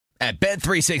At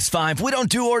Bet365, we don't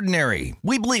do ordinary.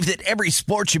 We believe that every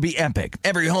sport should be epic.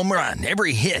 Every home run,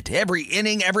 every hit, every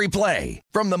inning, every play.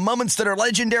 From the moments that are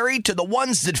legendary to the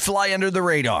ones that fly under the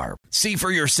radar. See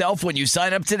for yourself when you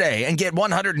sign up today and get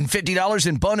 $150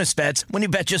 in bonus bets when you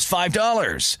bet just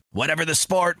 $5. Whatever the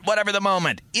sport, whatever the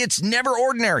moment, it's never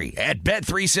ordinary at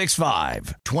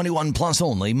Bet365. 21 plus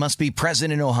only. Must be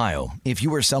present in Ohio. If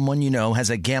you or someone you know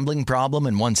has a gambling problem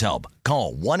and wants help,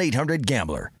 call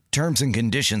 1-800-GAMBLER. Terms and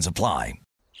conditions apply.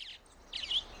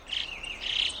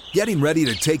 Getting ready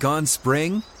to take on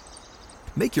spring?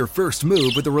 Make your first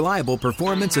move with the reliable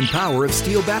performance and power of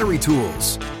Steel battery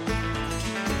tools.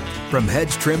 From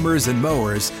hedge trimmers and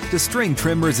mowers to string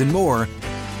trimmers and more,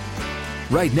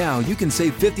 right now you can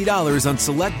save $50 on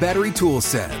select battery tool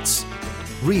sets.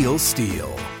 Real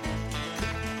Steel.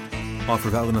 Offer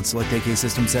valid on select AK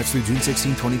system sets through June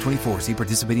 16, 2024. See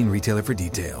participating retailer for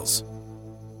details.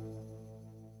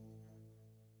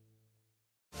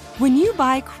 When you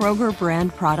buy Kroger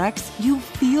brand products, you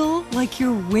feel like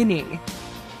you're winning.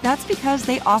 That's because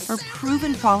they offer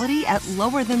proven quality at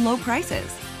lower than low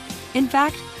prices. In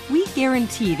fact, we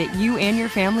guarantee that you and your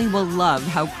family will love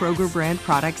how Kroger brand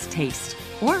products taste,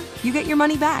 or you get your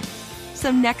money back. So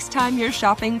next time you're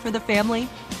shopping for the family,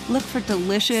 look for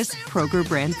delicious Kroger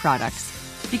brand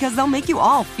products, because they'll make you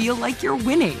all feel like you're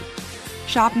winning.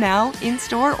 Shop now,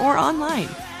 in-store, or online.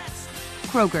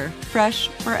 Kroger, fresh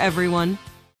for everyone.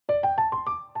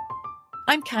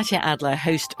 I'm Katya Adler,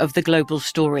 host of The Global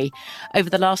Story. Over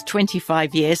the last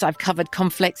 25 years, I've covered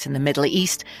conflicts in the Middle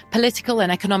East, political and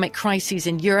economic crises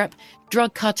in Europe,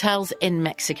 drug cartels in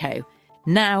Mexico.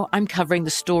 Now I'm covering the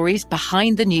stories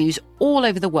behind the news all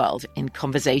over the world in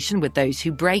conversation with those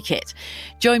who break it.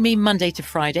 Join me Monday to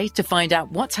Friday to find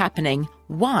out what's happening,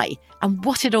 why, and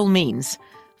what it all means.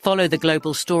 Follow The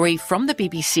Global Story from the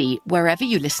BBC wherever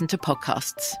you listen to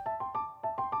podcasts.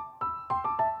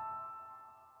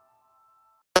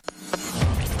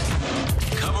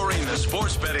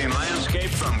 Sports betting landscape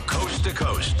from coast to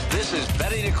coast. This is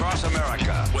Betting Across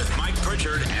America with Mike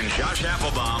Pritchard and Josh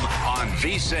Applebaum on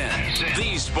VSiN,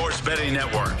 the Sports Betting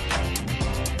Network.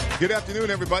 Good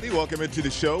afternoon, everybody. Welcome into the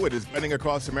show. It is Betting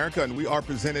Across America, and we are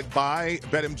presented by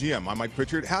BetMGM. I'm Mike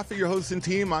Pritchard, half of your hosting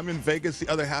team. I'm in Vegas, the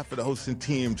other half of the hosting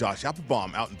team, Josh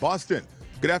Applebaum, out in Boston.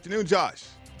 Good afternoon, Josh.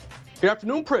 Good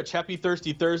afternoon, Pritch. Happy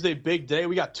Thirsty Thursday. Big day.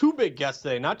 We got two big guests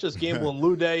today, not just Gamble and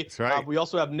Lou Day. That's right. We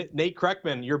also have Nate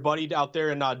Kreckman, your buddy out there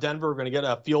in Denver. We're going to get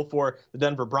a feel for the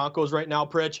Denver Broncos right now,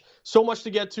 Pritch. So much to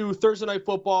get to. Thursday night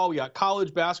football. We got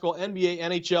college basketball, NBA,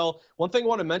 NHL. One thing I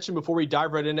want to mention before we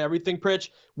dive right into everything, Pritch,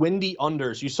 windy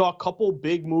unders. You saw a couple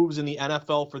big moves in the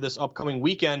NFL for this upcoming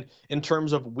weekend in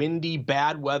terms of windy,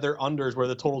 bad weather unders where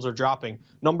the totals are dropping.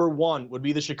 Number one would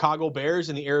be the Chicago Bears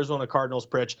and the Arizona Cardinals,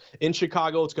 Pritch. In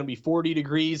Chicago, it's going to be 40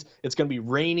 degrees. It's going to be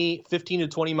rainy, 15 to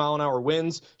 20 mile an hour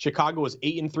winds. Chicago is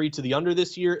 8-3 to the under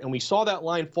this year, and we saw that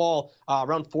line fall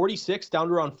around 46 down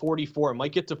to around 44. It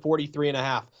might get to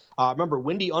 43.5. Remember,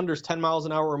 windy unders 10 miles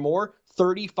an hour or more,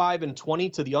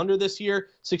 35-20 to the under this year,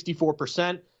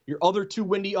 64%. Your other two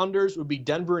windy unders would be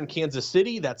Denver and Kansas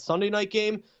City, that Sunday night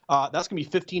game. That's going to be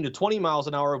 15 to 20 miles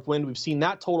an hour of wind. We've seen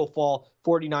that total fall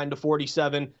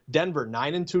 49-47. Denver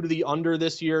 9-2 to the under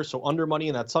this year, so under money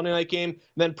in that Sunday night game. And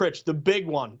then Pritch, the big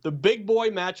one, the big boy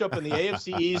matchup in the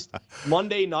AFC East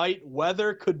Monday night.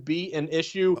 Weather could be an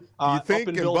issue up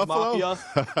in Bill's Mafia.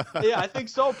 Yeah, I think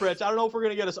so, Pritch. I don't know if we're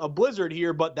going to get a blizzard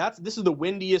here, but this is the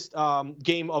windiest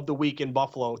game of the week in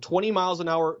Buffalo. 20 mile an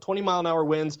hour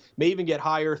winds, may even get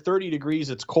higher. 30 degrees.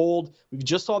 It's cold. We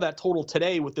just saw that total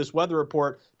today with this weather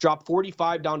report drop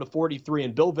 45 down to 43,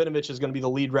 and Bill Vinovich is going to be the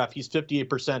lead ref. He's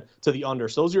 58% to the under.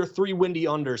 So those are your three windy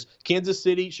unders: Kansas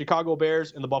City, Chicago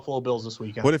Bears, and the Buffalo Bills this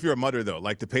weekend. What if you're a mutter, though,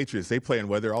 like the Patriots? They play in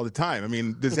weather all the time. I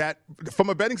mean, does that,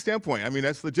 from a betting standpoint, I mean,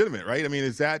 that's legitimate, right? I mean,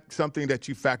 is that something that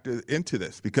you factor into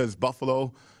this? Because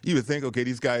Buffalo, you would think, okay,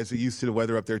 these guys are used to the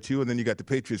weather up there too, and then you got the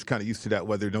Patriots kind of used to that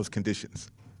weather in those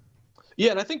conditions.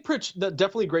 Yeah, and I think, Pritch,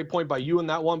 definitely a great point by you in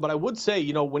that one. But I would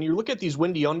say, when you look at these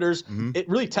windy unders, it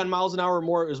really 10 miles an hour or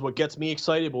more is what gets me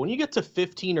excited. But when you get to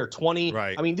 15 or 20,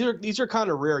 right. I mean, these are kind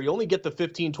of rare. You only get the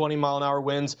 15, 20 mile an hour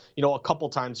winds, a couple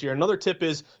times here. Another tip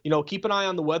is, keep an eye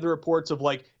on the weather reports of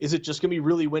is it just going to be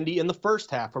really windy in the first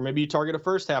half? Or maybe you target a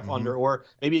first half under, or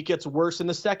maybe it gets worse in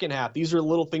the second half. These are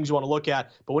little things you want to look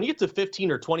at. But when you get to 15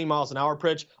 or 20 miles an hour,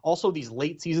 Pritch, also these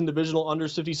late season divisional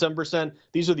unders, 57%,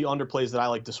 these are the underplays that I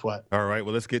like to sweat. All right,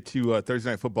 well, let's get to Thursday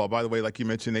Night Football. By the way, like you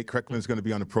mentioned, Nate Kreckman is going to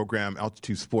be on the program,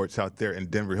 Altitude Sports, out there in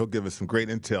Denver. He'll give us some great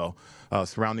intel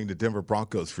surrounding the Denver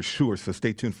Broncos for sure, so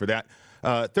stay tuned for that.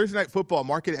 Thursday Night Football,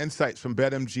 market insights from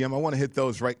BetMGM. I want to hit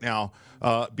those right now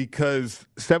because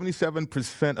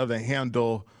 77% of the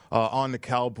handle on the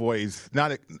Cowboys.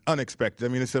 Not unexpected. I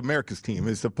mean, it's America's team.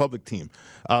 It's a public team.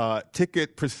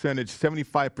 Ticket percentage,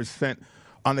 75%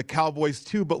 on the Cowboys,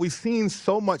 too. But we've seen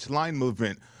so much line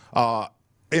movement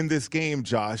in this game,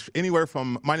 Josh. Anywhere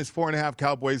from -4.5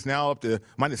 Cowboys now up to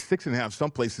 -6.5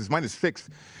 some places, -6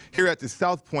 here at the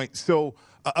South Point. So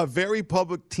a very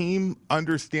public team,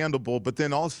 understandable. But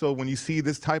then also when you see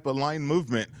this type of line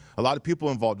movement, a lot of people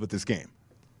involved with this game.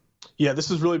 Yeah, this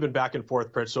has really been back and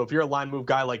forth, Pritch. So if you're a line move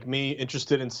guy like me,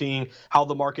 interested in seeing how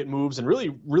the market moves and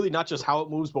really not just how it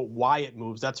moves, but why it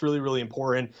moves, that's really, really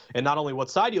important. And not only what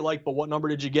side you like, but what number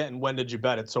did you get and when did you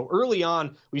bet it? So early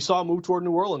on, we saw a move toward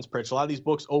New Orleans, Pritch. A lot of these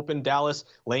books opened Dallas,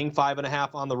 laying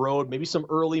 5.5 on the road. Maybe some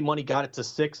early money got it to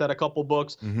 6 at a couple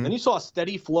books. Then you saw a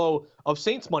steady flow of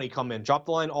Saints money come in, dropped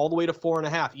the line all the way to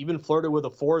 4.5, even flirted with a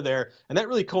 4 there. And that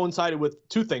really coincided with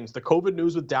two things. The COVID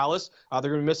news with Dallas. They're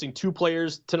going to be missing 2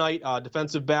 players tonight,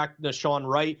 defensive back Nashawn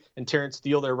Wright and Terrence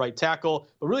Steele, their right tackle.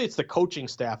 But really, it's the coaching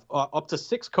staff. Up to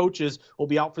 6 coaches will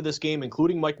be out for this game,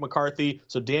 including Mike McCarthy.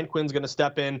 So Dan Quinn's going to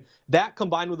step in. That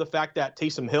combined with the fact that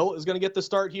Taysom Hill is going to get the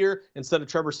start here instead of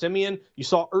Trevor Siemian. You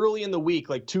saw early in the week,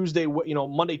 like Tuesday,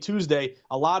 Monday, Tuesday,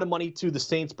 a lot of money to the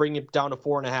Saints, bringing it down to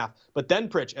 4.5. But then,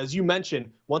 Pritch, as you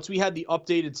mentioned, once we had the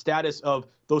updated status of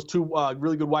those 2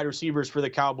 really good wide receivers for the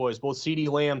Cowboys, both CeeDee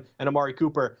Lamb and Amari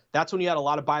Cooper, that's when you had a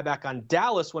lot of buyback on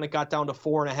Dallas when it got down to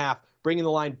 4.5, bringing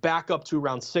the line back up to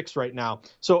around 6 right now.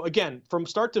 So again, from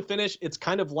start to finish, it's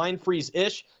kind of line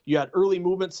freeze-ish. You had early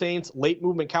movement Saints, late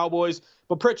movement Cowboys.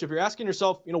 But Pritch, if you're asking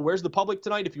yourself, where's the public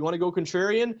tonight? If you want to go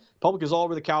contrarian, public is all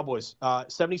over the Cowboys.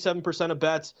 77% of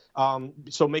bets,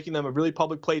 so making them a really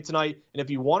public play tonight. And if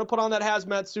you want to put on that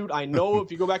hazmat suit, I know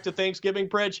if you go back to Thanksgiving,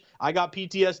 Pritch, I got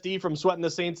PTSD from sweating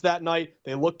the Saints that night.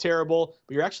 They look terrible,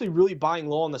 but you're actually really buying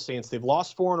low on the Saints. They've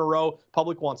lost 4 in a row.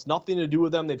 Public wants nothing to do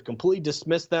with them. They've completely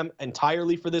dismissed them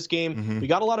entirely for this game. We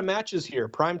got a lot of matches here.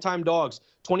 Primetime dogs.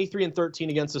 23-13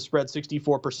 against the spread,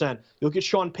 64%. You look at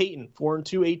Sean Payton,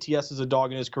 4-2 ATS as a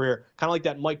dog in his career. Kind of like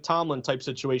that Mike Tomlin type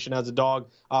situation as a dog.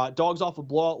 Dogs off a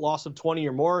blowout loss of 20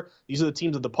 or more. These are the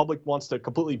teams that the public wants to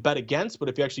completely bet against. But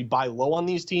if you actually buy low on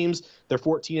these teams, they're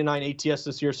 14-9 ATS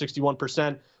this year,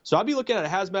 61%. So I'd be looking at a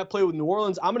hazmat play with New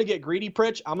Orleans. I'm going to get greedy,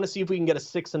 Pritch. I'm going to see if we can get a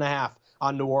 6.5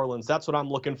 on New Orleans. That's what I'm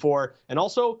looking for. And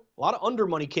also, a lot of under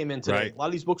money came in today. Right. A lot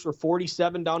of these books were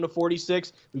 47 down to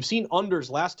 46. We've seen unders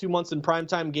last 2 months in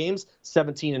primetime games,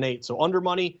 17-8. So under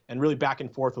money and really back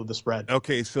and forth with the spread.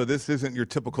 Okay, so this isn't your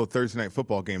typical Thursday night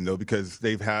football game, though, because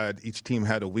each team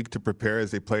had a week to prepare as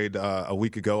they played a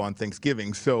week ago on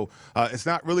Thanksgiving. So it's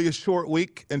not really a short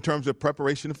week in terms of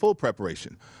preparation, full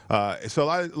preparation. So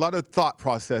a lot of thought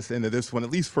process into this one,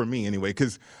 at least for me anyway,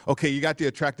 because, okay, you got the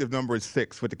attractive number at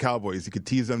 6 with the Cowboys. You could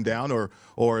tease them down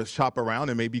or shop around,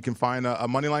 and maybe you can find a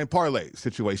money line parlay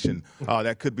situation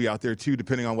that could be out there too,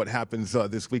 depending on what happens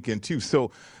this weekend too.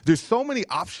 So there's so many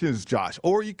options, Josh.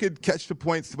 Or you could catch the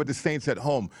points with the Saints at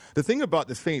home. The thing about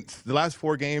the Saints, the last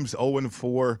 4 games,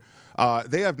 0-4,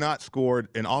 they have not scored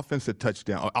an offensive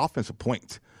touchdown, or offensive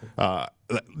point,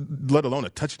 let alone a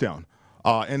touchdown.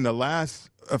 In the last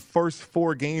first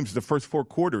 4 games, the first 4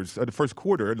 quarters, the first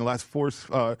quarter, in the last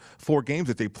 4 games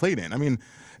that they played in. I mean,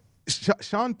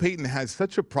 Sean Payton has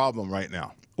such a problem right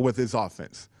now with his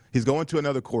offense. He's going to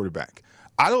another quarterback.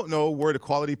 I don't know where the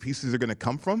quality pieces are going to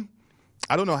come from.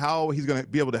 I don't know how he's going to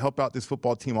be able to help out this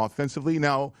football team offensively.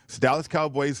 Now, it's Dallas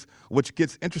Cowboys, which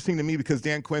gets interesting to me because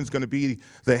Dan Quinn's going to be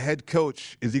the head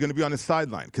coach. Is he going to be on the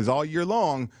sideline? Because all year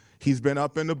long, he's been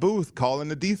up in the booth calling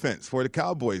the defense for the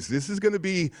Cowboys. This is going to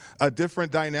be a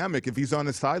different dynamic if he's on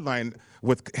the sideline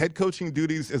with head coaching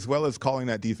duties as well as calling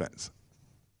that defense.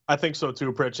 I think so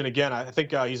too, Pritch. And again, I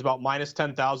think he's about minus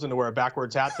 10,000 to wear a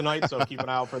backwards hat tonight, so keep an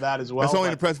eye out for that as well. That's only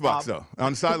in the press box, though.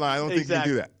 On the sideline, I don't think you can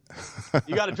do that.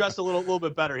 You got to dress a little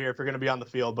bit better here if you're going to be on the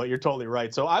field, but you're totally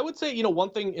right. So I would say, one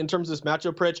thing in terms of this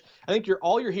matchup, Pritch, I think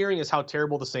all you're hearing is how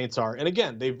terrible the Saints are. And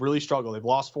again, they've really struggled. They've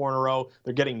lost 4 in a row.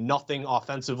 They're getting nothing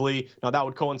offensively. Now, that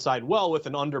would coincide well with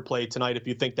an underplay tonight if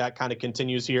you think that kind of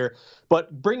continues here.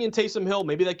 But bring in Taysom Hill,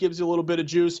 maybe that gives you a little bit of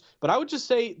juice. But I would just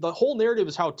say the whole narrative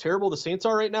is how terrible the Saints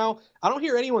are right now. I don't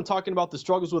hear anyone talking about the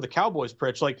struggles with the Cowboys,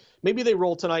 Pritch. Like, maybe they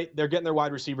roll tonight, they're getting their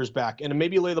wide receivers back, and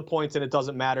maybe you lay the points, and it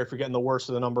doesn't matter if you're getting the worst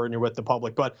of the number and you're with the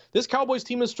public. But this Cowboys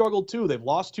team has struggled too. They've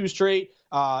lost 2 straight.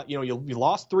 You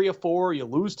lost 3 of 4. You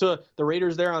lose to the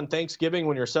Raiders there on Thanksgiving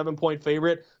when you're a 7-point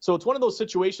favorite. So it's one of those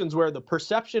situations where the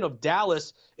perception of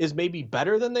Dallas is maybe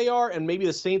better than they are, and maybe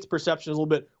the Saints' perception is a little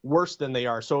bit worse than they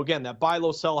are. So again, that buy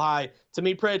low, sell high. To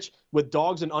me, Pritch, with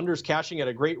dogs and unders cashing at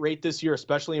a great rate this year,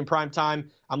 especially in prime time,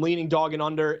 I'm leaning dog and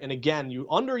under. And again, you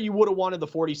would have wanted the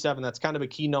 47. That's kind of a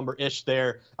key number-ish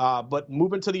there. But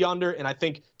moving to the under, and I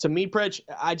think, to me, Pritch,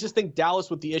 I just think Dallas,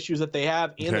 with the issues that they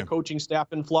have and the coaching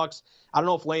staff in flux, I don't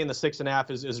know if laying the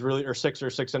 6.5 is really, or 6 or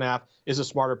 6.5 is a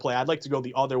smarter play. I'd like to go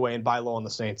the other way and buy low on the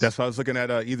Saints. That's why I was looking at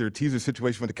either a teaser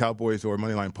situation with the Cowboys or a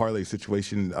moneyline parlay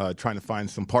situation, trying to find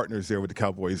some partners there with the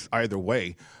Cowboys either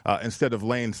way, instead of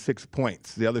laying 6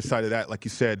 points. The other side of that, like you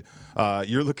said,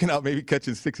 you're looking out maybe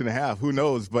catching 6.5. Who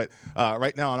knows? But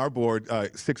right now on our board,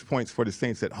 6 points for the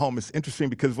Saints at home. It's interesting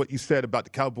because what you said about the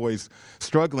Cowboys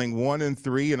struggling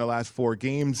 1-3 in the last 4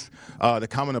 games. The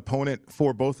common opponent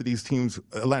for both of these teams,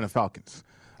 Atlanta Falcons.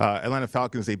 Atlanta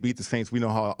Falcons, they beat the Saints. We know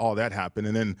how all that happened.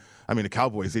 And then, the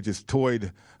Cowboys, they just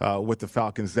toyed with the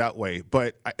Falcons that way.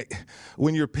 But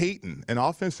when you're Peyton, an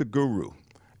offensive guru,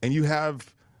 and you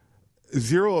have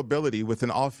zero ability with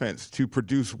an offense to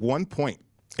produce 1 point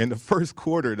in the first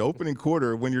quarter, the opening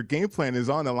quarter, when your game plan is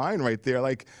on the line right there,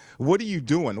 like, what are you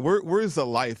doing? Where's the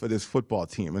life of this football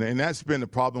team? And that's been the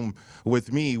problem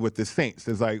with me with the Saints.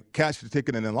 Is like cashed the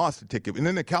ticket and then lost the ticket. And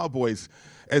then the Cowboys,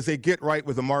 as they get right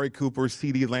with Amari Cooper,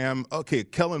 CeeDee Lamb, okay,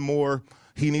 Kellen Moore,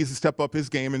 he needs to step up his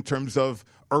game in terms of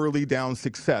early down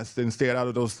success and stay out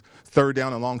of those third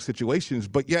down and long situations.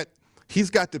 But yet, he's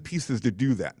got the pieces to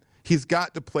do that. He's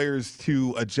got the players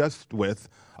to adjust with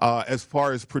as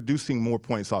far as producing more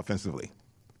points offensively.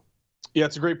 Yeah,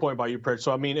 it's a great point by you, Pritch.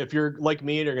 So, if you're like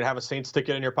me and you're going to have a Saints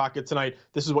ticket in your pocket tonight,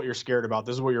 this is what you're scared about.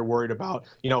 This is what you're worried about.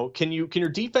 Can your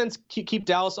defense keep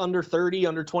Dallas under 30,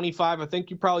 under 25? I think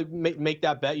you probably make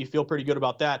that bet. You feel pretty good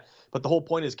about that. But the whole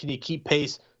point is, can you keep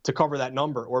pace to cover that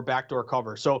number or backdoor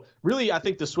cover? So really, I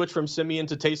think the switch from Simeon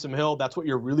to Taysom Hill, that's what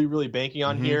you're really, really banking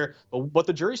on here. But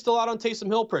the jury's still out on Taysom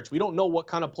Hill, Pritch. We don't know what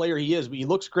kind of player he is. He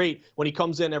looks great when he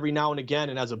comes in every now and again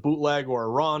and has a bootleg or a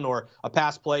run or a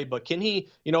pass play. But can he,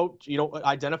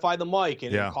 identify the mic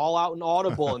and call out an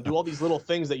audible and do all these little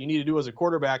things that you need to do as a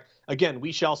quarterback? Again,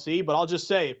 we shall see. But I'll just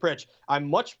say, Pritch, I'm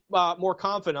much more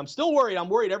confident. I'm still worried. I'm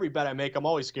worried every bet I make. I'm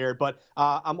always scared. But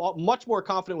I'm much more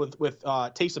confident with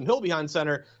Taysom Hill behind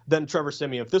center than Trevor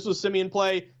Siemian. If this was Siemian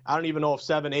play, I don't even know if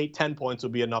 7, 8, 10 points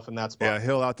would be enough in that spot. Yeah,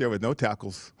 Hill out there with no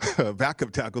tackles,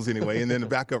 backup tackles anyway, and then the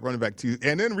backup running back too,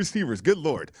 and then receivers. Good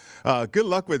Lord. Good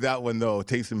luck with that one, though,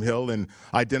 Taysom Hill, and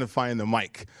identifying the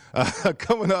mic.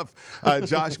 Coming up,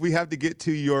 Josh, we have to get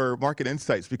to your market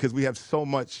insights because we have so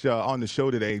much on the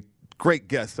show today. Great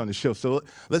guests on the show. So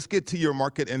let's get to your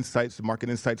market insights, the Market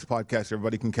Insights podcast.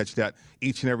 Everybody can catch that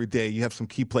each and every day. You have some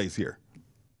key plays here.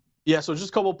 Yeah, so just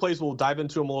a couple of plays. We'll dive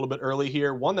into them a little bit early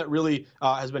here. One that really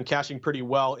has been cashing pretty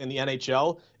well in the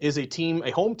NHL is a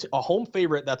home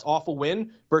favorite that's off a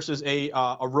win versus a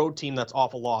road team that's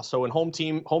off a loss. So in home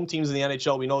teams in the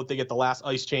NHL, we know that they get the last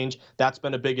ice change. That's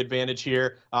been a big advantage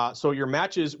here. So your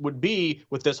matches would be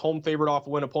with this home favorite off a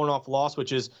win, opponent off a loss,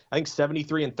 which is I think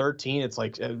 73-13. It's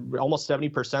like almost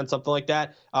 70%, something like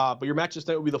that. But your matches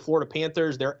tonight would be the Florida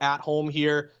Panthers. They're at home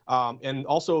here, and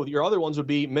also your other ones would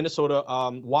be Minnesota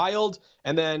Wild.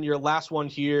 And then your last one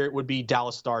here would be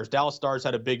Dallas Stars. Dallas Stars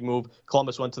had a big move.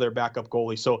 Columbus went to their backup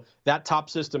goalie. So that top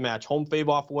system match, home fave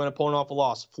off a win, opponent off a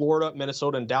loss, Florida,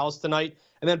 Minnesota, and Dallas tonight.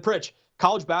 And then Pritch,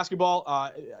 college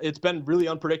basketball, it's been really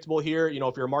unpredictable here.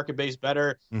 If you're a market-based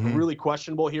bettor, really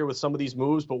questionable here with some of these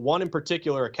moves. But one in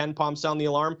particular, Ken Pom sound the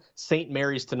alarm, St.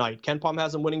 Mary's tonight. Ken Pom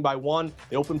has them winning by 1.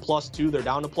 They open +2. They're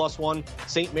down to +1.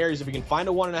 St. Mary's, if you can find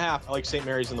a 1.5, I like St.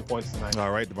 Mary's in the points tonight. All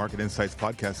right, the Market Insights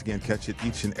podcast. Again, catch it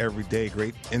each and every day.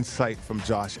 Great insight from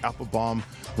Josh Applebaum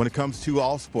when it comes to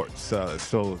all sports.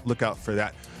 So look out for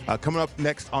that. Coming up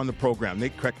next on the program,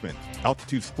 Nate Kreckman,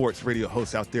 Altitude Sports radio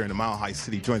host out there in the Mile High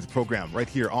City, joins the program right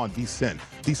here on VSiN,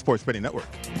 the Sports Betting Network.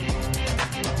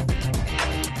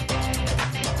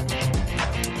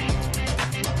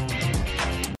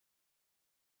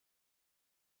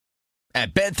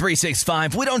 At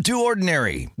Bet365, we don't do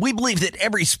ordinary. We believe that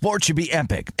every sport should be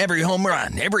epic. Every home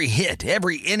run, every hit,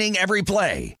 every inning, every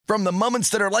play. From the moments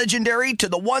that are legendary to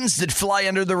the ones that fly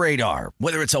under the radar.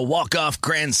 Whether it's a walk-off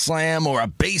grand slam or a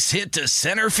base hit to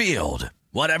center field.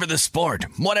 Whatever the sport,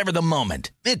 whatever the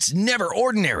moment. It's never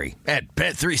ordinary at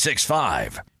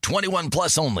Bet365. 21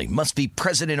 plus only. Must be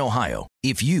present in Ohio.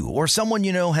 If you or someone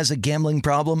you know has a gambling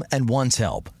problem and wants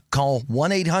help, call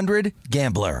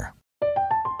 1-800-GAMBLER.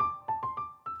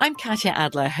 I'm Katya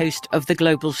Adler, host of The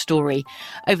Global Story.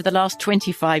 Over the last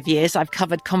 25 years, I've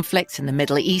covered conflicts in the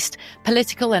Middle East,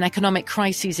 political and economic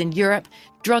crises in Europe,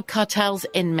 drug cartels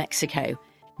in Mexico.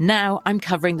 Now I'm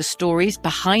covering the stories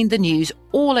behind the news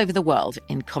all over the world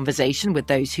in conversation with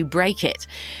those who break it.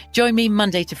 Join me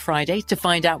Monday to Friday to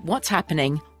find out what's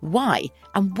happening, why,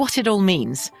 and what it all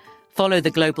means. Follow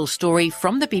The Global Story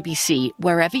from the BBC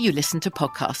wherever you listen to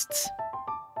podcasts.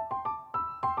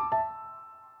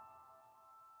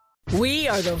 We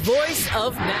are the voice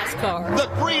of NASCAR. The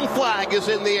green flag is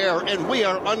in the air, and we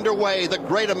are underway. The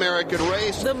Great American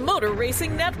Race. The Motor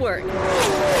Racing Network.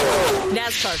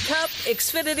 NASCAR Cup,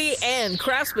 Xfinity, and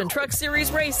Craftsman Truck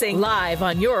Series Racing live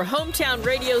on your hometown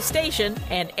radio station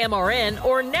and MRN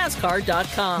or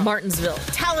NASCAR.com. Martinsville,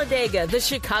 Talladega, the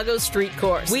Chicago Street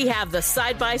Course. We have the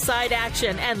side-by-side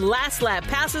action and last lap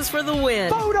passes for the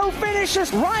win. Photo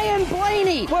finishes. Ryan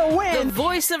Blaney will win. The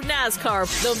voice of NASCAR,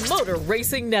 the Motor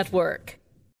Racing Network.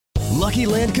 Lucky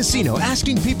Land Casino,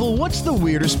 asking people, what's the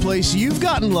weirdest place you've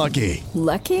gotten lucky?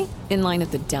 Lucky? In line at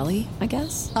the deli, I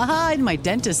guess? Aha, in my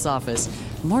dentist's office.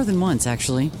 More than once,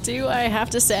 actually. Do I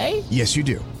have to say? Yes, you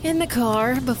do. In the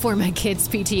car before my kids'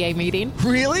 PTA meeting.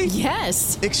 Really?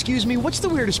 Yes. Excuse me, what's the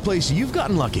weirdest place you've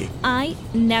gotten lucky? I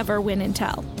never win and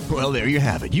tell. Well, there you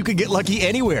have it. You can get lucky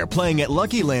anywhere, playing at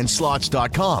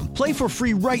LuckyLandSlots.com. Play for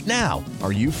free right now.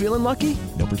 Are you feeling lucky?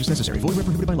 No purchase necessary. Void where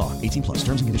prohibited by law. 18 plus.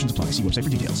 Terms and conditions apply. See website for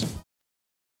details.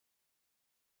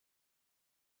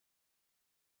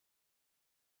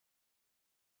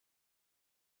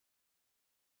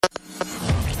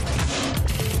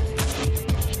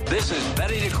 This is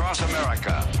Betting Across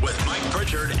America with Mike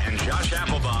Pritchard and Josh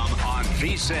Applebaum on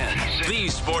VSiN, the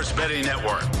Sports Betting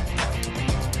Network.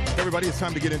 Everybody, it's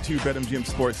time to get into BetMGM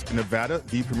Sports Nevada,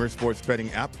 the premier sports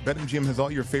betting app. BetMGM has all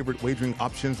your favorite wagering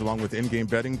options along with in-game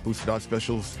betting, boosted odds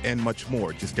specials, and much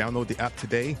more. Just download the app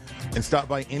today and stop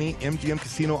by any MGM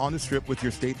casino on the Strip with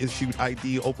your state-issued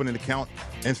ID, open an account,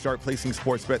 and start placing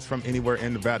sports bets from anywhere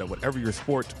in Nevada. Whatever your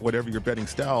sport, whatever your betting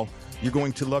style, you're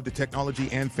going to love the technology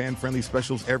and fan-friendly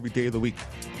specials every day of the week.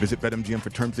 Visit BetMGM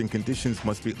for terms and conditions.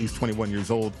 Must be at least 21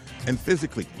 years old and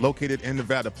physically located in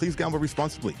Nevada. Please gamble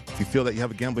responsibly. If you feel that you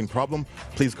have a gambling problem,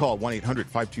 please call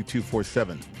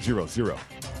 1-800-522-4700.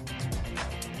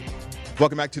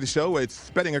 Welcome back to the show. It's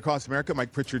Betting Across America.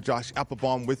 Mike Pritchard, Josh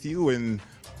Applebaum with you, and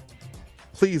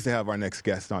pleased to have our next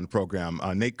guest on the program,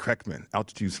 Nate Kreckman,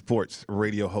 Altitude Sports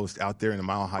radio host out there in the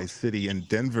Mile High City in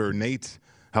Denver. Nate,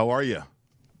 how are you?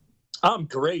 I'm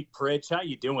great, Pritch. How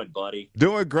you doing, buddy?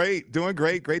 Doing great.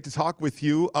 Great to talk with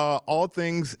you. All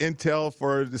things intel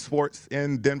for the sports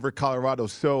in Denver, Colorado.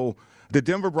 So the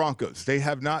Denver Broncos, they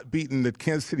have not beaten the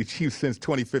Kansas City Chiefs since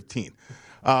 2015.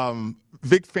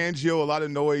 Vic Fangio, a lot of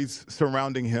noise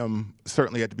surrounding him,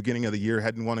 certainly at the beginning of the year,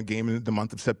 hadn't won a game in the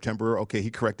month of September. Okay,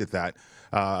 he corrected that.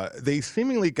 They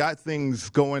seemingly got things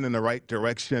going in the right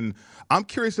direction. I'm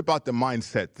curious about the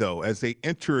mindset, though, as they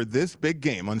enter this big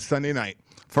game on Sunday night.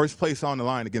 First place on the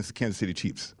line against the Kansas City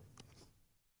Chiefs.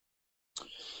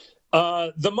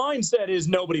 The mindset is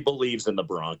nobody believes in the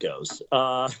Broncos.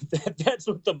 That's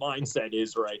what the mindset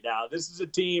is right now. This is a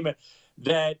team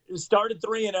that started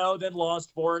 3-0, then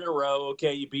lost 4 in a row.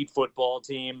 Okay, you beat football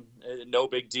team, no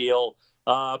big deal.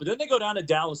 But then they go down to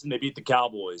Dallas and they beat the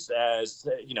Cowboys as,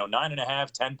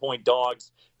 9.5, 10-point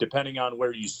dogs, depending on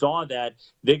where you saw that.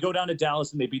 They go down to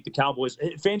Dallas and they beat the Cowboys.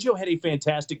 Fangio had a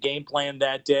fantastic game plan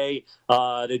that day.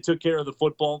 They took care of the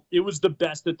football. It was the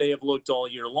best that they have looked all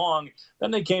year long.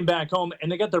 Then they came back home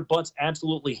and they got their butts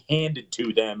absolutely handed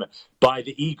to them by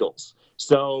the Eagles.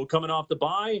 So coming off the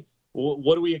bye,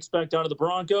 what do we expect out of the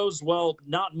Broncos? Well,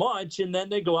 not much. And then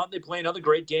they go out and they play another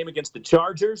great game against the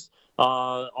Chargers.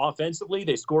 Offensively,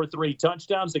 they score 3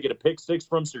 touchdowns. They get a pick 6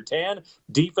 from Surtain.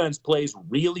 Defense plays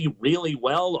really, really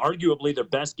well, arguably their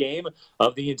best game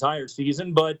of the entire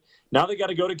season. But now they got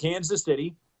to go to Kansas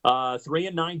City,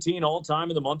 3-19 all-time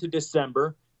in the month of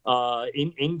December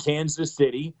in Kansas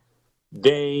City.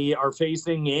 They are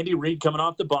facing Andy Reid coming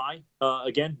off the bye.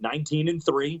 Again,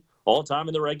 19-3. All-time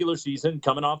in the regular season,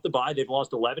 coming off the bye. They've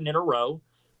lost 11 in a row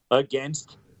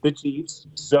against the Chiefs.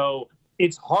 So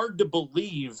it's hard to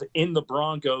believe in the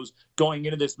Broncos going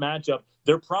into this matchup.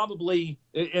 They're probably,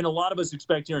 and a lot of us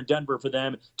expect here in Denver for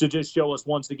them to just show us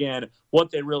once again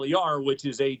what they really are, which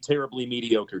is a terribly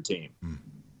mediocre team.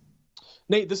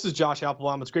 Nate, this is Josh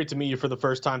Applebaum. It's great to meet you for the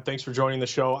first time. Thanks for joining the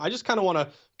show. I just kind of want to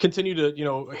continue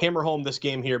to, hammer home this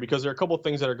game here because there are a couple of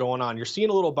things that are going on. You're seeing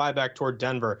a little buyback toward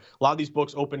Denver. A lot of these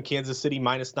books open Kansas City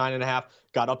 -9.5.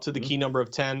 got up to the key number of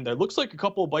 10. There looks like a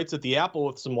couple of bites at the apple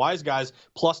with some wise guys,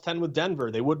 plus 10 with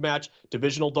Denver. They would match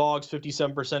divisional dogs,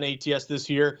 57% ATS this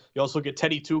year. You also get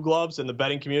Teddy Two Gloves in the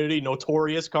betting community,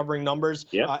 notorious covering numbers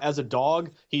as a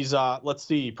dog. He's,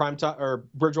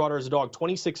 Bridgewater as a dog,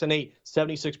 26-8,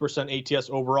 76% ATS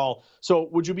overall. So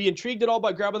would you be intrigued at all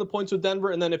by grabbing the points with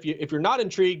Denver? And then if you're not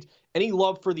intrigued, any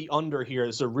love for the under here?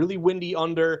 It's a really windy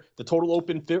under. The total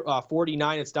open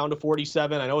 49. It's down to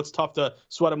 47. I know it's tough to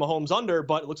sweat a Mahomes under,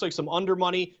 but it looks like some under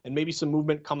money and maybe some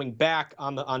movement coming back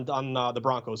on the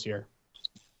Broncos here.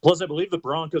 Plus, I believe the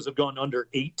Broncos have gone under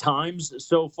 8 times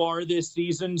so far this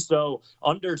season. So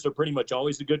unders are pretty much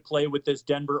always a good play with this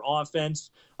Denver offense.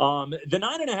 The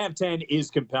 9.5-10 is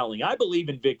compelling. I believe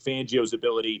in Vic Fangio's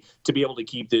ability to be able to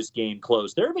keep this game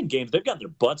close. There have been games, they've gotten their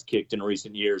butts kicked in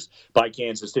recent years by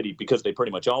Kansas City because they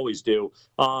pretty much always do.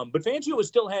 But Fangio has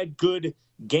still had good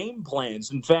game plans.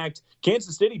 In fact,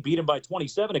 Kansas City beat him by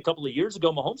 27 a couple of years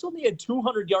ago. Mahomes only had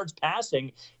 200 yards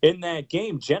passing in that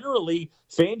game. Generally,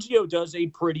 Fangio does a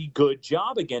pretty good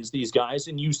job against these guys,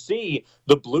 and you see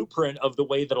the blueprint of the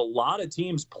way that a lot of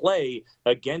teams play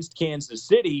against Kansas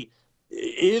City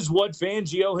is what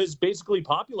Fangio has basically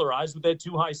popularized with that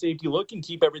too high safety look and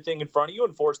keep everything in front of you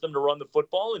and force them to run the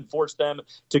football and force them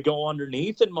to go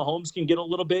underneath. And Mahomes can get a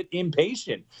little bit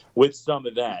impatient with some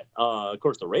of that. Of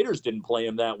course, the Raiders didn't play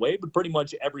him that way, but pretty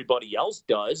much everybody else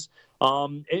does.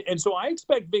 And so I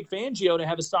expect Vic Fangio to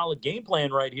have a solid game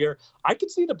plan right here. I could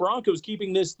see the Broncos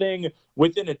keeping this thing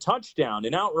within a touchdown,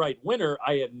 an outright winner.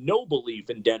 I have no belief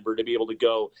in Denver to be able to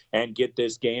go and get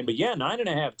this game. But yeah,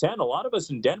 9.5-10. A lot of us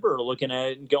in Denver are looking at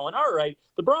it and going, all right,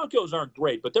 the Broncos aren't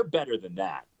great, but they're better than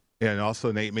that. Yeah, and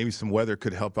also, Nate, maybe some weather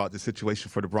could help out the situation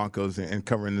for the Broncos and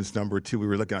covering this number, too. We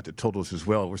were looking at the totals as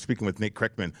well. We're speaking with Nate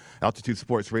Kreckman, Altitude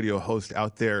Sports Radio host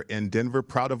out there in Denver.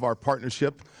 Proud of our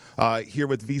partnership here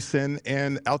with VSiN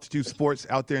and Altitude Sports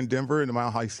out there in Denver, in the Mile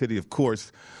High City, of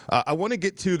course. I want to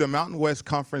get to the Mountain West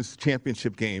Conference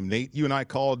Championship game. Nate, you and I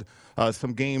called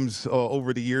some games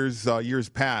over the years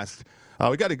past.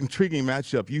 We got an intriguing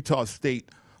matchup, Utah State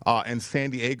and San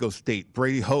Diego State.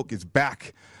 Brady Hoke is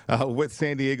back with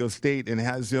San Diego State and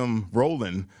has them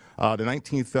rolling, the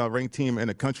 19th ranked team in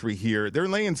the country here. They're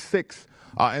laying 6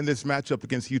 in this matchup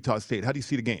against Utah State. How do you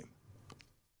see the game?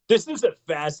 This is a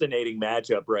fascinating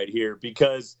matchup right here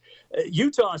because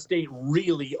Utah State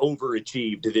really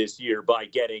overachieved this year by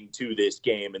getting to this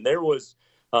game. And there was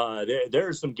there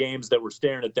are some games that were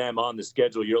staring at them on the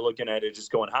schedule. You're looking at it just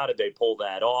going, how did they pull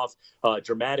that off?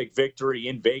 Dramatic victory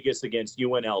in Vegas against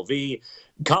UNLV.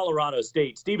 Colorado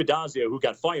State, Steve Addazio, who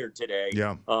got fired today,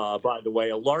 by the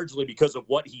way, largely because of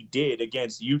what he did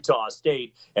against Utah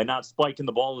State and not spiking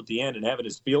the ball at the end and having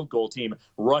his field goal team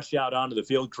rush out onto the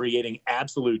field, creating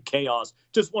absolute chaos.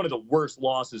 Just one of the worst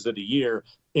losses of the year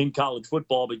in college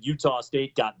football, but Utah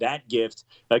State got that gift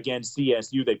against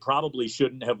CSU. They probably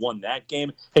shouldn't have won that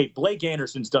game. Hey, Blake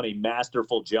Anderson's done a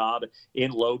masterful job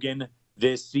in Logan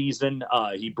this season.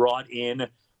 He brought in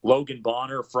Logan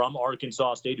Bonner from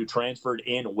Arkansas State, who transferred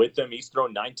in with them. He's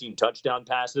thrown 19 touchdown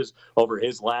passes over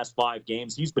his last 5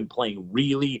 games. He's been playing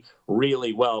really,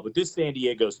 really well. But this San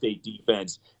Diego State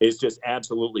defense is just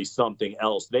absolutely something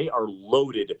else. They are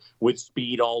loaded with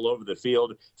speed all over the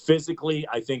field. Physically,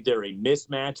 I think they're a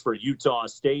mismatch for Utah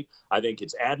State. I think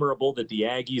it's admirable that the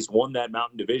Aggies won that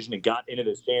Mountain Division and got into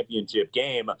this championship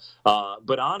game.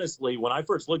 But honestly, when I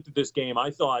first looked at this game,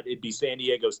 I thought it'd be San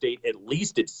Diego State at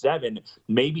least at 7,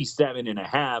 maybe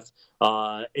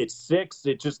 7.5. It's 6.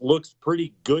 It just looks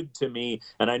pretty good to me.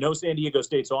 And I know San Diego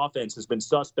State's offense has been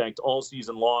suspect all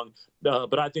season long,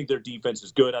 but I think their defense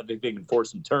is good. I think they can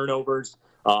force some turnovers.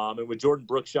 And with Jordan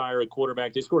Brookshire at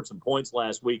quarterback, they scored some points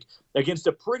last week against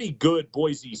a pretty good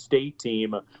Boise State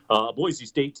team. Boise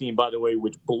State team, by the way,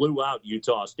 which blew out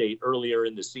Utah State earlier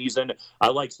in the season. I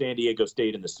like San Diego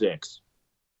State in the 6.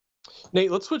 Nate,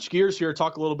 let's switch gears here,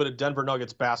 talk a little bit of Denver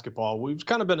Nuggets basketball. We've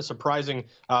kind of been a surprising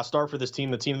start for this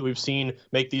team, the team that we've seen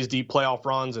make these deep playoff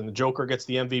runs, and the Joker gets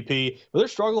the MVP. But they're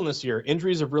struggling this year.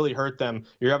 Injuries have really hurt them.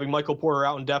 You're having Michael Porter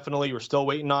out indefinitely. We're still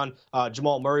waiting on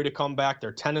Jamal Murray to come back.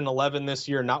 They're 10-11 this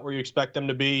year, not where you expect them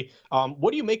to be. What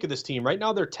do you make of this team? Right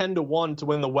now they're 10-1 to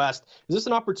win the West. Is this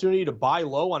an opportunity to buy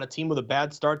low on a team with a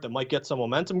bad start that might get some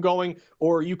momentum going?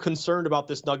 Or are you concerned about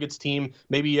this Nuggets team?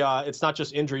 Maybe it's not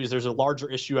just injuries. There's a larger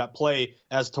issue at play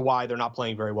as to why they're not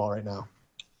playing very well right now.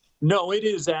 No, it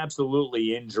is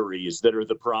absolutely injuries that are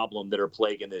the problem that are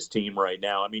plaguing this team right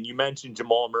now. I mean, you mentioned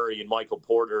Jamal Murray and Michael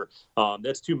Porter.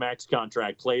 That's two max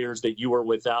contract players that you were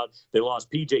without. They lost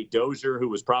P.J. Dozier, who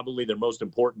was probably their most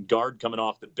important guard coming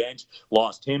off the bench.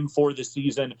 Lost him for the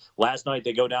season. Last night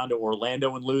they go down to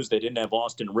Orlando and lose. They didn't have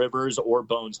Austin Rivers or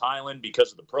Bones Highland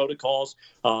because of the protocols.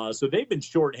 So they've been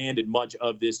shorthanded much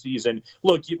of this season.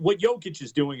 Look, what Jokic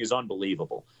is doing is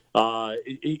unbelievable.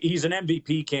 He's an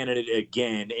MVP candidate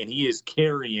again, and he is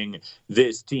carrying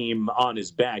this team on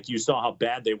his back. You saw how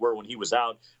bad they were when he was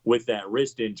out with that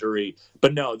wrist injury.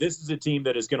 But no, this is a team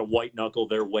that is going to white-knuckle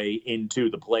their way into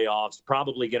the playoffs,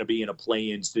 probably going to be in a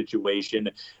play-in situation.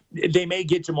 They may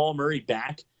get Jamal Murray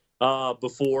back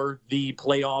before the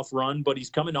playoff run, but he's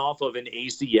coming off of an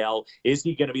ACL. Is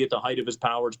he going to be at the height of his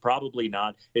powers? Probably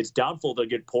not. It's doubtful they'll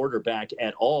get Porter back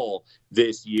at all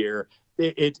this year.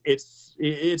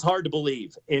 It's hard to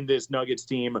believe in this Nuggets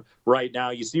team right now.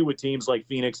 You see what teams like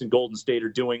Phoenix and Golden State are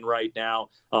doing right now.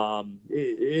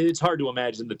 It's hard to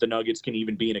imagine that the Nuggets can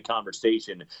even be in a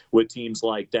conversation with teams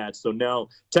like that. So no,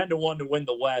 10-1 to win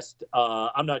the West.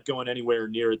 I'm not going anywhere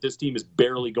near it. This team is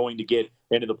barely going to get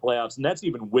into the playoffs, and that's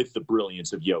even with the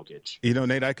brilliance of Jokic. You know,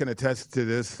 Nate, I can attest to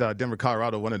this. Denver,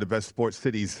 Colorado, one of the best sports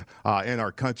cities in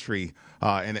our country.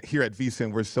 And here at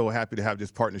VSiN, we're so happy to have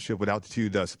this partnership with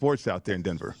Altitude Sports out there in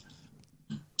Denver.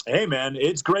 Hey, man,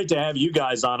 it's great to have you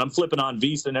guys on. I'm flipping on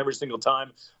VSiN every single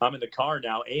time I'm in the car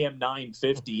now, AM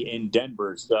 950 in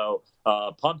Denver. So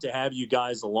pumped to have you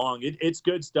guys along. It's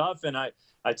good stuff, and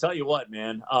I tell you what,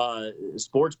 man,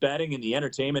 sports betting and the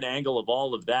entertainment angle of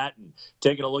all of that and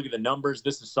taking a look at the numbers,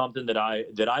 this is something that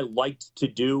I liked to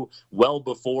do well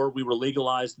before we were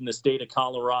legalized in the state of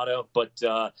Colorado, but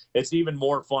it's even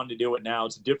more fun to do it now.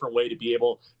 It's a different way to be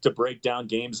able to break down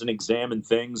games and examine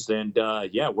things, and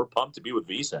yeah, we're pumped to be with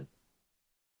VSiN.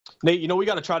 Nate, you know, we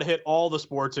got to try to hit all the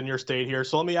sports in your state here.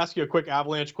 So let me ask you a quick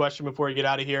Avalanche question before you get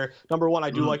out of here. Number one, I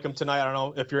do like them tonight. I don't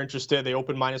know if you're interested. They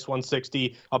open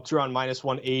 -160, up to around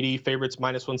 -180. Favorites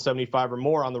 -175 or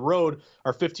more on the road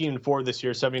are 15-4 this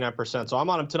year, 79%. So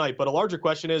I'm on them tonight. But a larger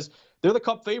question is, they're the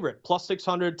Cup favorite,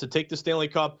 +600 to take the Stanley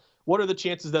Cup. What are the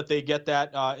chances that they get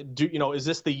that? Is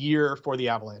this the year for the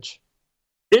Avalanche?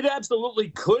 It absolutely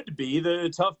could be. The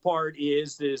tough part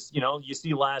is, you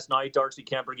see last night, Darcy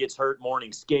Kemper gets hurt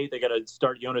morning skate. They got to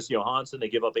start Jonas Johansson. They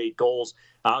give up 8 goals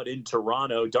out in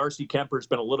Toronto. Darcy Kemper's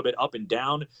been a little bit up and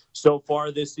down so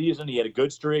far this season. He had a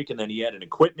good streak, and then he had an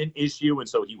equipment issue, and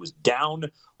so he was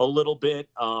down a little bit.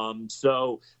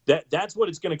 So that's what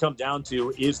it's going to come down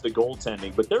to is the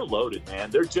goaltending. But they're loaded,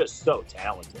 man. They're just so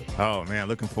talented. Oh, man,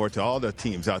 looking forward to all the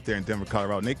teams out there in Denver,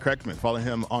 Colorado. Nate Kreckman, follow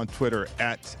him on Twitter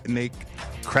at Nate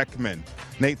Kreckman.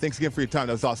 Nate, thanks again for your time.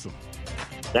 That was awesome.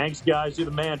 Thanks, guys. You're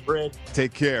the man, Fred.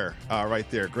 Take care. Right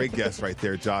there. Great guest right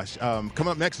there, Josh. Coming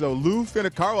up next, though, Lou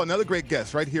Finocchiaro, another great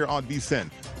guest right here on VSiN,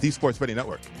 the Sports Betting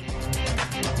Network.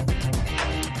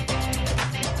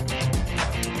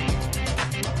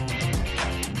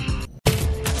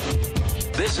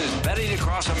 This is Betting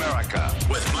Across America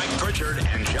with Mike Pritchard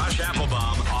and Josh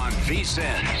Applebaum on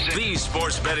VSiN, the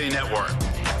Sports Betting Network.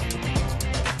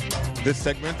 This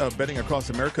segment of Betting Across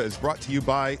America is brought to you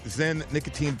by Zen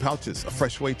Nicotine Pouches, a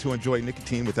fresh way to enjoy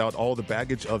nicotine without all the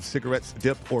baggage of cigarettes,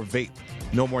 dip, or vape.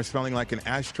 No more smelling like an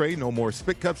ashtray, no more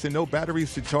spit cups, and no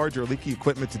batteries to charge or leaky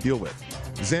equipment to deal with.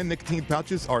 Zen Nicotine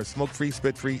Pouches are smoke-free,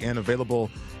 spit-free, and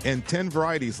available in 10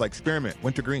 varieties like spearmint,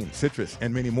 wintergreen, citrus,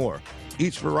 and many more.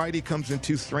 Each variety comes in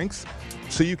 2 strengths,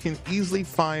 so you can easily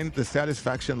find the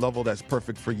satisfaction level that's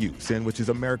perfect for you. Zen, which is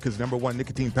America's #1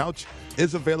 nicotine pouch,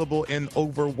 is available in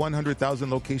over 100,000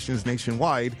 locations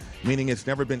nationwide, meaning it's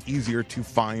never been easier to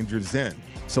find your Zen.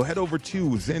 So head over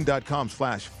to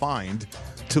zen.com/find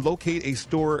to locate a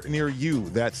store near you.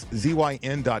 That's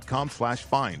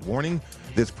zyn.com/find. Warning,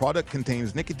 this product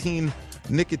contains nicotine.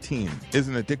 Nicotine is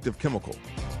an addictive chemical.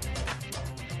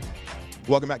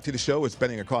 Welcome back to the show. It's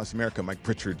Betting Across America. Mike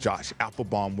Pritchard, Josh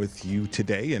Applebaum with you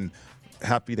today, and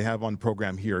happy to have on the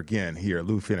program here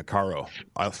Lou Finocchiaro.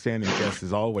 Outstanding guest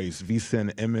as always,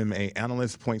 VSiN MMA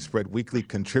analyst, Point Spread Weekly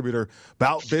contributor,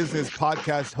 Bout Business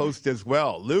podcast host as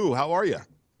well. Lou, how are you?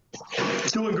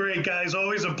 Doing great, guys.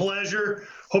 Always a pleasure.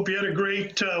 Hope you had a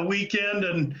great weekend,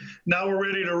 and now we're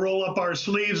ready to roll up our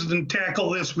sleeves and tackle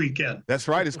this weekend. That's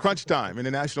right. It's crunch time in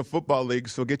the National Football League,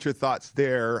 so get your thoughts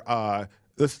there.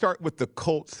 Let's start with the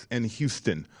Colts and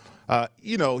Houston.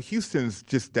 Houston's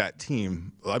just that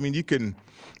team. I mean, you can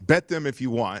bet them if you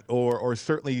want, or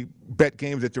certainly bet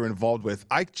games that they're involved with.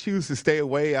 I choose to stay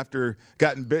away after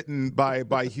getting bitten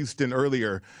by Houston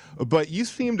earlier. But you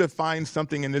seem to find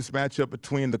something in this matchup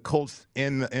between the Colts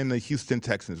and the Houston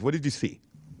Texans. What did you see?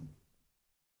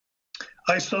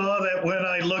 I saw that when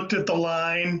I looked at the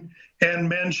line and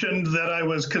mentioned that I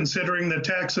was considering the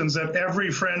Texans, that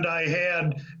every friend I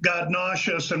had got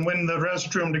nauseous and went in the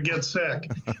restroom to get sick.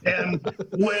 And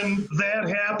when that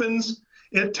happens,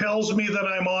 it tells me that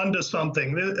I'm on to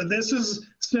something. This is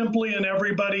simply an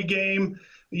everybody game.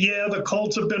 Yeah, the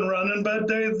Colts have been running, but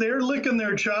they're licking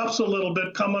their chops a little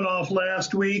bit coming off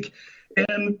last week.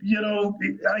 And,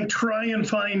 I try and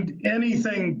find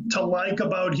anything to like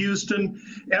about Houston.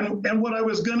 And what I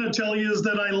was going to tell you is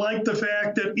that I like the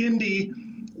fact that Indy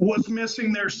was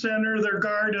missing their center, their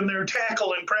guard, and their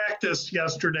tackle in practice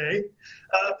yesterday.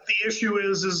 The issue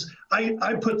is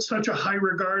I put such a high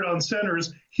regard on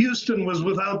centers. Houston was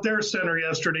without their center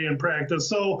yesterday in practice.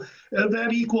 So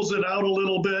that equals it out a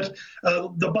little bit.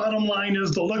 The bottom line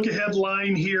is the look-ahead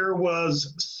line here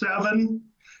was 7.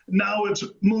 Now it's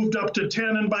moved up to 10,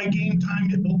 and by game time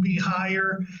it will be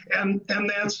higher. And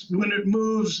that's when it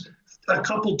moves a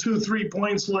couple, 2-3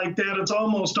 points like that, it's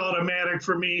almost automatic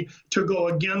for me to go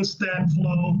against that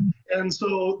flow. And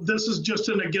so this is just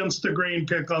an against the grain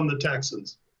pick on the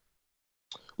Texans.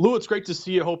 Lou, it's great to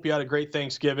see you. Hope you had a great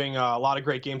Thanksgiving. A lot of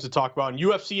great games to talk about. And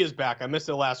UFC is back. I missed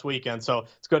it last weekend, so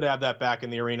it's good to have that back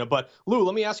in the arena. But, Lou,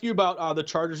 let me ask you about the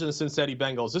Chargers and the Cincinnati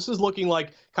Bengals. This is looking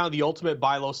like kind of the ultimate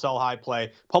buy low, sell high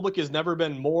play. Public has never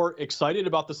been more excited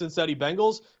about the Cincinnati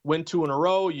Bengals. Win 2 in a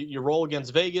row. You roll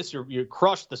against Vegas. You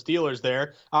crush the Steelers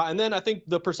there. And then I think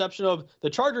the perception of the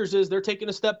Chargers is they're taking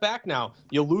a step back now.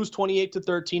 You lose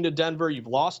 28-13 to Denver. You've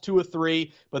lost 2 of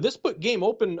 3. But this game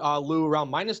opened, Lou,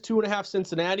 around -2.5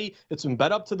 Cincinnati. It's been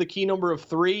bet up to the key number of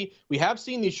 3. We have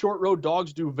seen these short road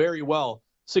dogs do very well,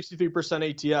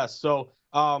 63% ATS. So,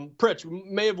 Pritch, we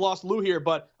may have lost Lou here,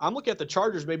 but I'm looking at the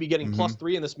Chargers maybe getting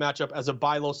 +3 in this matchup as a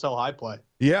buy low, sell high play.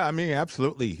 Yeah, I mean,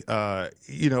 absolutely.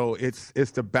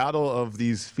 It's the battle of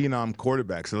these phenom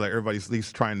quarterbacks. So like everybody's at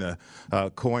least trying to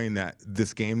coin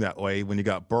this game that way. When you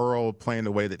got Burrow playing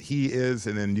the way that he is,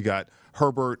 and then you got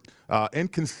Herbert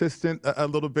inconsistent a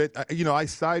little bit. I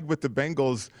side with the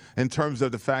Bengals in terms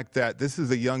of the fact that this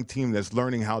is a young team that's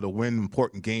learning how to win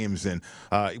important games. And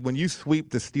when you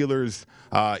sweep the Steelers,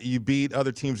 you beat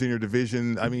other teams in your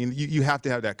division. I mean, you have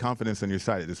to have that confidence on your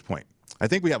side at this point. I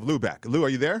think we have Lou back. Lou, are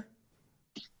you there?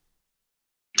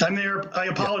 I'm there. I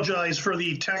apologize for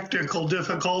the technical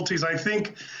difficulties. I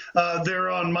think they're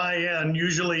on my end.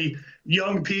 Usually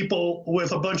young people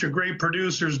with a bunch of great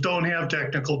producers don't have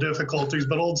technical difficulties,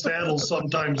 but old saddles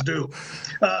sometimes do.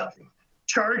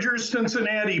 Chargers,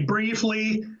 Cincinnati,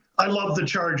 briefly. I love the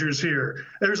Chargers here.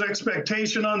 There's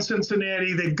expectation on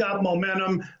Cincinnati. They've got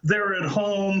momentum. They're at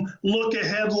home. Look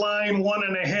ahead line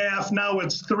 1.5. Now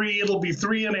it's 3. It'll be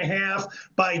 3.5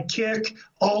 by kick.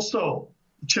 Also,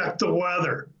 check the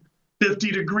weather.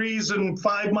 50 degrees and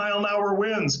 5-mile-an-hour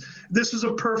winds. This is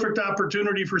a perfect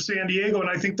opportunity for San Diego, and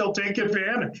I think they'll take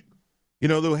advantage.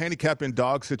 Lou, handicap in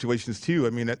dog situations too. I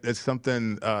mean, that's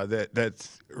something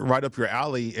that's right up your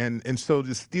alley. And so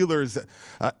the Steelers,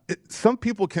 some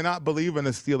people cannot believe in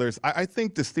the Steelers. I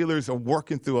think the Steelers are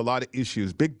working through a lot of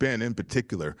issues, Big Ben in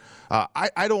particular.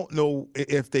 I don't know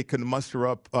if they can muster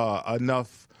up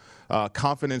enough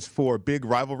confidence for a big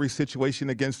rivalry situation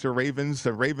against the Ravens.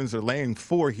 The Ravens are laying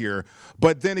 4 here.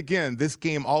 But then again, this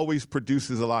game always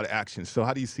produces a lot of action. So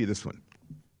how do you see this one?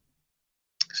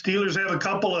 Steelers have a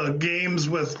couple of games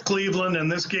with Cleveland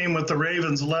and this game with the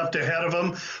Ravens left ahead of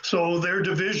them. So their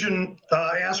division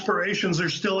aspirations are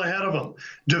still ahead of them.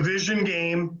 Division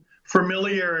game,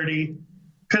 familiarity,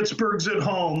 Pittsburgh's at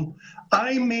home.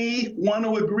 I may want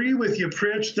to agree with you,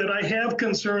 Pritch, that I have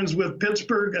concerns with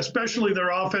Pittsburgh, especially their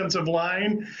offensive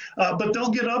line, but they'll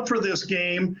get up for this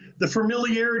game. The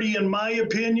familiarity, in my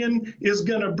opinion, is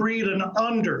going to breed an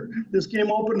under. This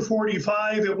game opened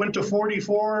 45. It went to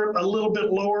 44, a little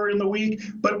bit lower in the week,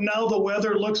 but now the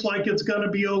weather looks like it's going to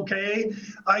be okay.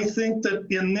 I think that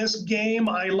in this game,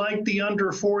 I like the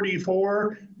under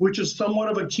 44, which is somewhat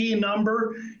of a key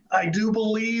number. I do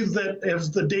believe that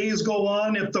as the days go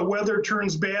on, if the weather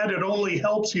turns bad, it only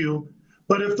helps you.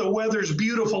 But if the weather's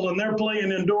beautiful and they're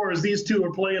playing indoors, these two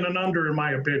are playing an under, in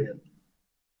my opinion.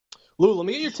 Lou, let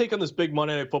me get your take on this big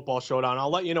Monday Night Football showdown.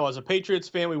 I'll let you know, as a Patriots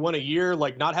fan, we went a year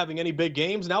not having any big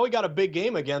games. Now we got a big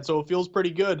game again, so it feels pretty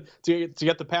good to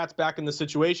get the Pats back in the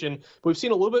situation. But we've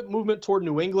seen a little bit of movement toward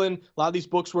New England. A lot of these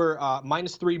books were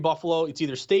 -3 Buffalo. It's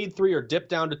either stayed 3 or dipped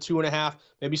down to 2.5.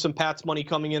 Maybe some Pats money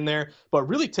coming in there. But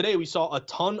really today we saw a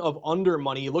ton of under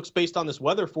money. It looks based on this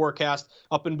weather forecast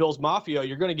up in Bill's Mafia,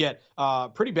 you're going to get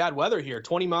pretty bad weather here.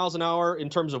 20 miles an hour in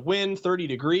terms of wind, 30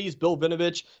 degrees. Bill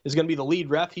Vinovich is going to be the lead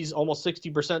ref. He's almost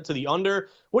 60% to the under.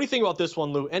 What do you think about this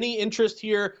one, Lou? Any interest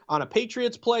here on a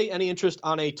Patriots play? Any interest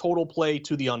on a total play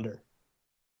to the under?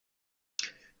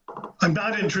 I'm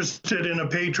not interested in a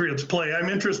Patriots play. I'm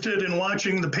interested in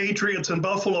watching the Patriots and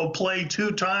Buffalo play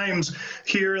 2 times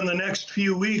here in the next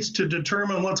few weeks to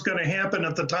determine what's going to happen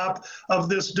at the top of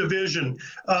this division.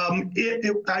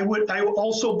 I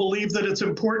also believe that it's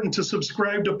important to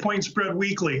subscribe to Point Spread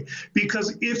Weekly,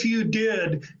 because if you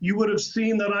did, you would have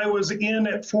seen that I was in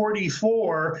at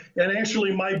 44, and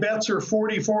actually my bets are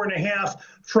 44.5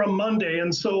 from Monday.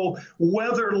 And so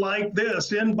weather like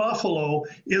this in Buffalo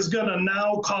is going to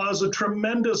now cause a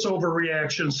tremendous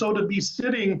overreaction. So to be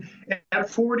sitting at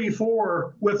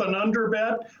 44 with an under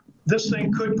bet, this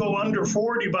thing could go under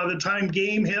 40 by the time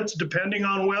game hits, depending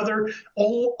on weather.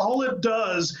 All it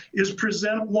does is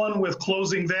present one with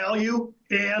closing value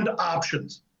and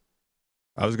options.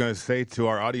 I was going to say to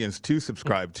our audience to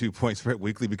subscribe to Point Spread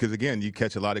Weekly, because, again, you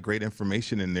catch a lot of great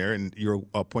information in there, and you're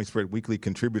a Point Spread Weekly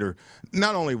contributor,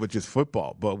 not only with just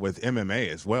football, but with MMA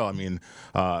as well. I mean,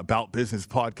 About Business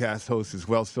podcast host as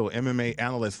well. So MMA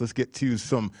analyst, let's get to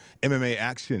some MMA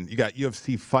action. You got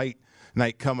UFC Fight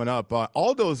Night coming up.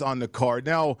 Aldo's on the card.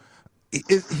 Now,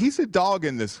 he's a dog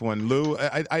in this one, Lou.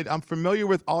 I'm familiar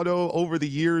with Aldo over the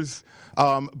years,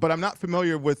 but I'm not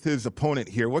familiar with his opponent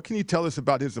here. What can you tell us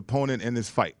about his opponent in this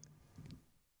fight?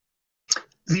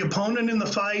 The opponent in the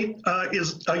fight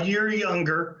is a year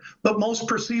younger, but most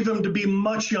perceive him to be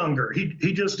much younger.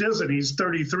 He just isn't. He's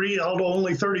 33, Aldo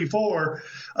only 34.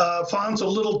 Fon's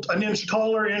an inch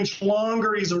taller, inch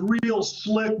longer. He's a real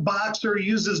slick boxer,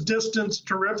 uses distance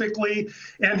terrifically,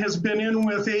 and has been in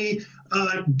with a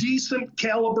decent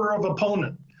caliber of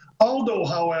opponent. Aldo,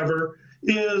 however,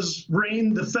 is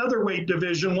reigned the featherweight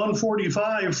division,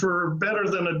 145, for better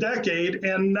than a decade,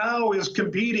 and now is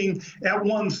competing at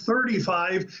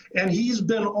 135, and he's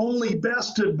been only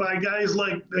bested by guys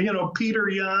like, Peter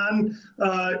Yan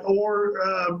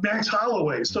or Max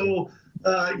Holloway. So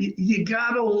you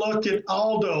got to look at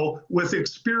Aldo with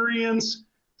experience,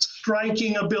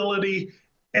 striking ability,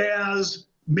 as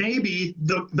maybe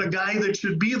the guy that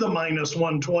should be the minus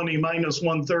 120, minus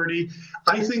 130.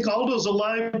 I think Aldo's a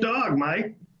live dog,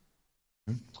 Mike.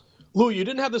 Lou, you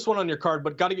didn't have this one on your card,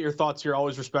 but got to get your thoughts here.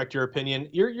 Always respect your opinion.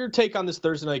 Your take on this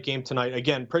Thursday night game tonight.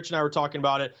 Again, Pritch and I were talking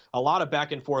about it. A lot of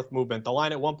back and forth movement. The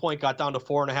line at one point got down to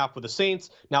 4.5 with the Saints.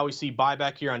 Now we see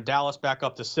buyback here on Dallas, back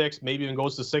up to 6. Maybe even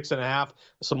goes to 6.5.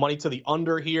 Some money to the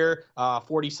under here.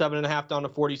 47.5 down to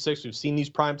 46. We've seen these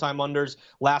primetime unders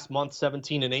last month,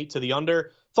 17-8 to the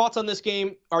under. Thoughts on this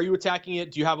game? Are you attacking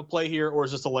it? Do you have a play here, or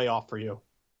is this a layoff for you?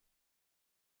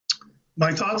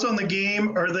 My thoughts on the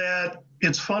game are that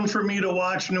it's fun for me to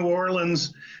watch New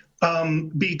Orleans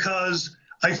because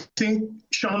I think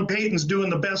Sean Payton's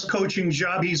doing the best coaching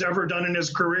job he's ever done in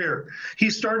his career. He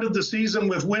started the season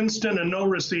with Winston and no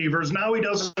receivers. Now he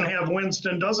doesn't have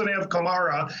Winston, doesn't have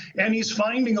Kamara, and he's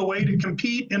finding a way to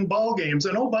compete in ball games.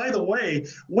 And, oh, by the way,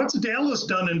 what's Dallas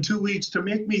done in 2 weeks to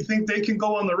make me think they can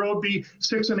go on the road, be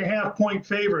 6.5-point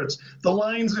favorites? The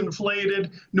line's inflated.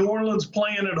 New Orleans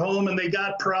playing at home, and they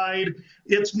got pride.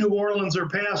 It's New Orleans or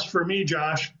pass for me,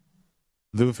 Josh.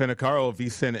 Lou Finicaro,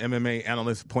 VSiN MMA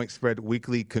analyst, Point Spread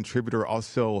Weekly contributor,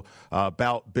 also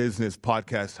About Business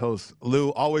podcast host.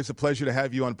 Lou, always a pleasure to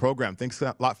have you on program. Thanks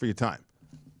a lot for your time.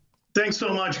 Thanks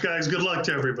so much, guys. Good luck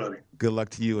to everybody. Good luck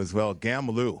to you as well.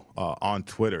 Gammaloo on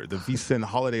Twitter. The VSiN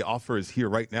holiday offer is here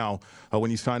right now.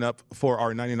 When you sign up for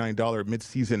our $99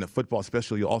 midseason football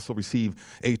special, you'll also receive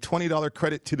a $20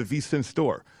 credit to the VSiN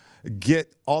store.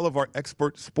 Get all of our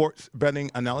expert sports betting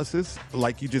analysis,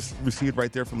 like you just received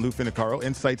right there from Lou Finicaro,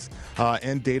 insights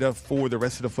and data for the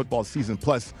rest of the football season,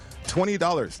 plus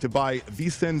 $20 to buy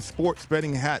VSiN sports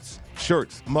betting hats,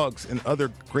 shirts, mugs, and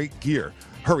other great gear.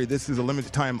 Hurry, this is a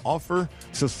limited time offer,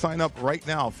 so sign up right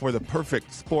now for the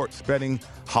perfect sports betting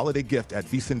holiday gift at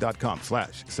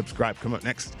vsin.com/subscribe. Come up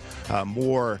next,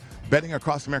 more betting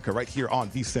across America right here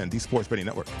on VSiN, the Sports Betting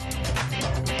Network.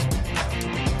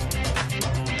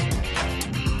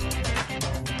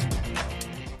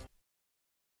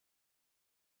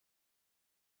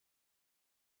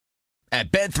 At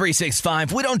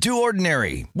Bet365, we don't do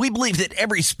ordinary. We believe that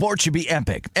every sport should be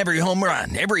epic. Every home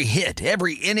run, every hit,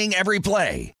 every inning, every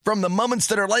play. From the moments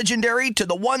that are legendary to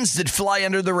the ones that fly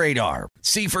under the radar.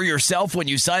 See for yourself when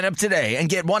you sign up today and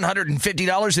get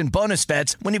 $150 in bonus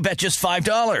bets when you bet just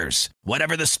 $5.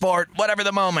 Whatever the sport, whatever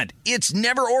the moment, it's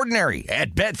never ordinary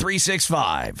at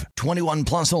Bet365. 21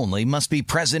 plus only. Must be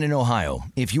present in Ohio.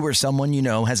 If you or someone you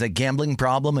know has a gambling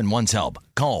problem and wants help,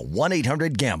 call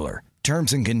 1-800-GAMBLER.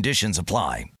 Terms and conditions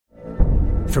apply.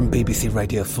 From BBC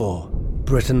Radio 4,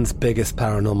 Britain's biggest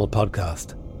paranormal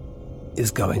podcast is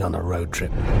going on a road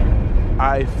trip.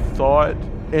 I thought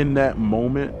in that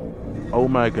moment, oh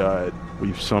my God,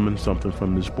 we've summoned something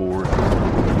from this board.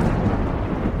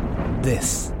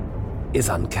 This is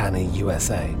Uncanny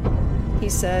USA. He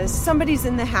says, somebody's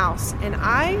in the house, and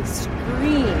I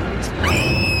screamed.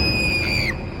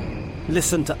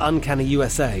 Listen to Uncanny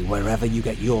USA wherever you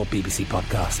get your BBC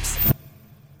podcasts,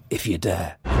 if you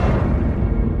dare.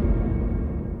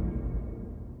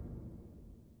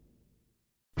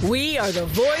 We are the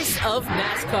voice of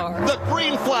NASCAR. The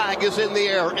green flag is in the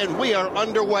air, and we are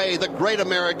underway. The great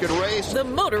American race. The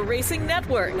Motor Racing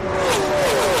Network.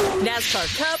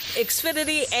 NASCAR Cup,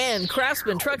 Xfinity, and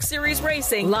Craftsman Truck Series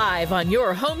Racing live on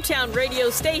your hometown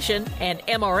radio station and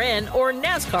MRN or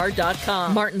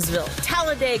NASCAR.com. Martinsville,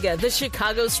 Talladega, the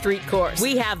Chicago Street Course.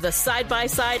 We have the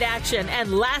side-by-side action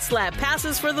and last lap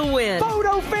passes for the win.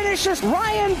 Photo finishes.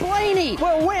 Ryan Blaney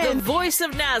will win. The voice of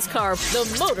NASCAR,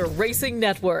 the Motor Racing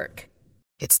Network.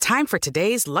 It's time for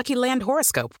today's Lucky Land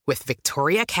horoscope with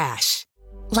Victoria Cash.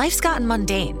 Life's gotten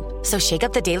mundane, so shake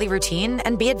up the daily routine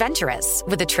and be adventurous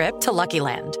with a trip to Lucky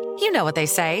Land. You know what they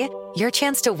say, your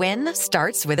chance to win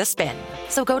starts with a spin.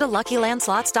 So go to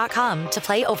LuckyLandSlots.com to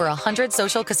play over 100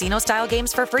 social casino-style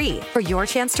games for free for your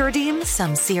chance to redeem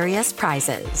some serious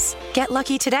prizes. Get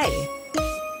lucky today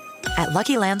at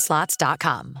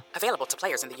LuckyLandSlots.com. Available to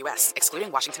players in the U.S., excluding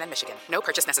Washington and Michigan. No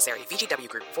purchase necessary. VGW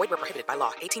Group. Void where prohibited by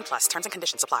law. 18 plus. Terms and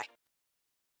conditions apply.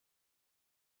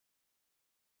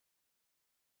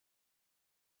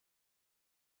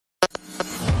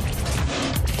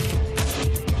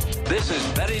 This is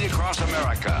Betting Across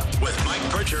America with Mike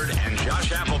Pritchard and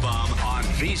Josh Applebaum on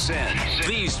VSiN,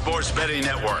 the Sports Betting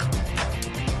Network.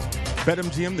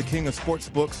 BetMGM, the king of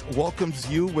sportsbooks, welcomes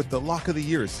you with the lock of the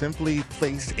year. Simply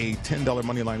place a $10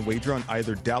 moneyline wager on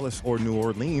either Dallas or New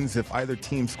Orleans. If either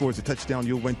team scores a touchdown,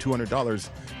 you'll win $200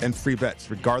 in free bets,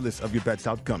 regardless of your bet's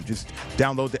outcome. Just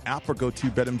download the app or go to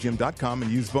BetMGM.com and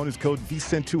use bonus code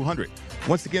VSiN200.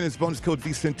 Once again, it's bonus code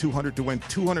VSiN200 to win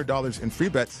 $200 in free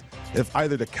bets if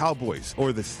either the Cowboys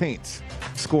or the Saints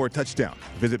score a touchdown.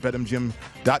 Visit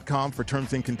BetMGM.com for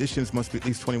terms and conditions. Must be at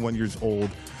least 21 years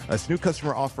old. As new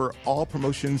customer offer, all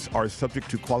promotions are subject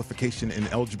to qualification and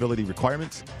eligibility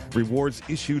requirements. Rewards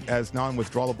issued as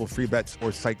non-withdrawable free bets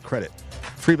or site credit.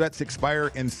 Free bets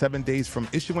expire in 7 days from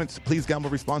issuance. Please gamble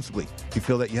responsibly. If you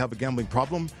feel that you have a gambling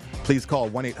problem, please call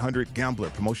 1-800-GAMBLER.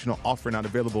 Promotional offer not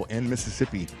available in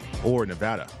Mississippi or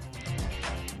Nevada.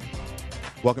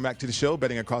 Welcome back to the show,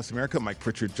 Betting Across America. Mike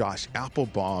Pritchard, Josh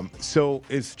Applebaum. So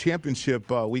it's championship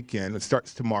weekend. It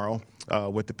starts tomorrow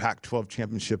with the Pac-12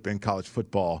 championship in college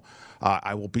football.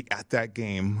 I will be at that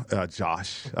game,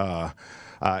 Josh.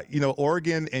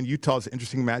 Oregon and Utah is an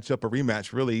interesting matchup, a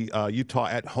rematch, really. Utah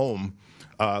at home,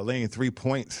 laying 3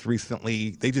 points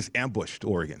recently. They just ambushed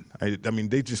Oregon. I mean,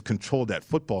 they just controlled that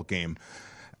football game.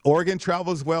 Oregon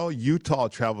travels well. Utah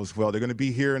travels well. They're going to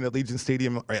be here in Allegiant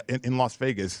Stadium in Las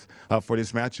Vegas for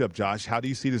this matchup, Josh. How do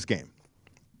you see this game?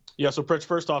 Yeah, so Pritch,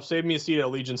 first off, save me a seat at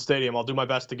Allegiant Stadium. I'll do my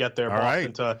best to get there,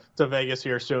 Boston, to Vegas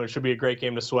here soon. It should be a great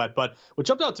game to sweat. But what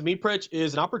jumped out to me, Pritch,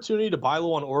 is an opportunity to buy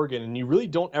low on Oregon, and you really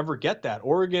don't ever get that.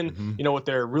 Oregon, with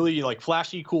their really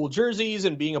flashy, cool jerseys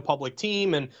and being a public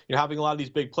team and having a lot of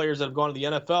these big players that have gone to the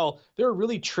NFL, they're a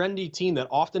really trendy team that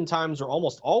oftentimes or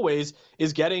almost always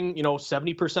is getting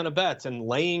 70% of bets and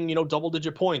laying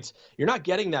double-digit points. You're not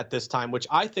getting that this time, which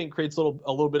I think creates a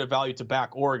little bit of value to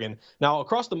back Oregon. Now,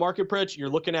 across the market, Pritch, you're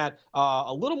looking at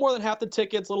a little more than half the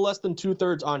tickets, a little less than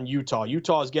 2/3 on Utah.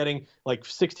 Utah is getting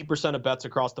 60% of bets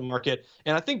across the market.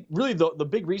 And I think really the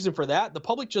big reason for that, the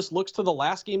public just looks to the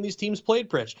last game these teams played,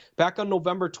 Pritch, back on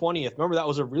November 20th. Remember, that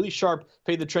was a really sharp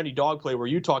pay the trendy dog play where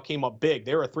Utah came up big.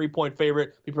 They were a 3-point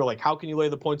favorite. People are like, how can you lay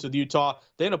the points with Utah?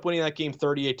 They end up winning that game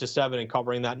 38-7 and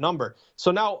covering that number.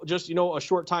 So now just, a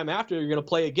short time after you're going to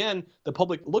play again, the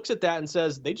public looks at that and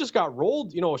says, they just got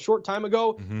rolled, a short time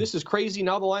ago. This is crazy.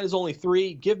 Now the line is only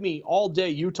 3. Give me all day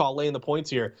Utah laying the points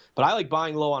here. But I like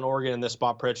buying low on Oregon in this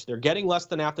spot, Pritch. They're getting less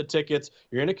than half the tickets.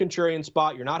 You're in a contrarian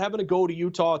spot. You're not having to go to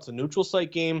Utah. It's a neutral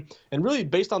site game. And really,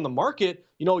 based on the market,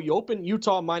 you open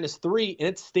Utah -3 and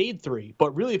it stayed 3.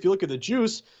 But really, if you look at the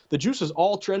juice is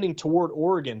all trending toward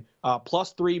Oregon,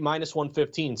 +3,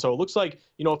 -115. So it looks like,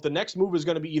 if the next move is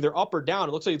going to be either up or down,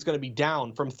 it looks like it's going to be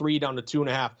down from 3 down to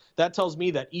 2.5. That tells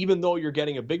me that even though you're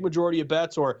getting a big majority of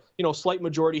bets or, slight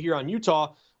majority here on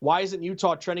Utah, why isn't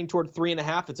Utah trending toward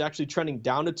 3.5? It's actually trending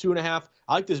down to 2.5.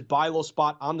 I like this buy low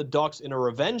spot on the Ducks in a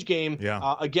revenge game.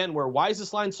 Again, why is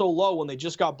this line so low when they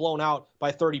just got blown out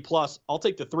by 30+? I'll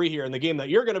take the 3 here in the game that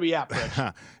you're going to be at,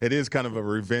 Rich. It is kind of a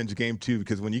revenge game, too,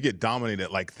 because when you get dominated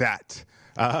like that,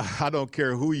 I don't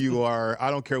care who you are.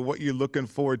 I don't care what you're looking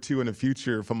forward to in the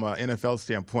future from an NFL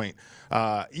standpoint.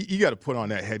 You got to put on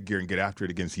that headgear and get after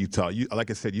it against Utah. Like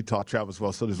I said, Utah travels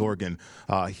well. So does Oregon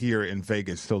here in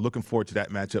Vegas. So looking forward to that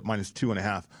matchup.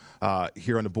 -2.5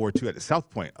 here on the board, too, at the South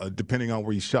Point. Depending on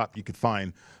where you shop, you could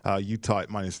find Utah at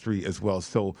 -3 as well.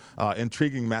 So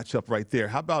intriguing matchup right there.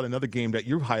 How about another game that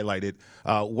you highlighted,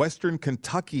 Western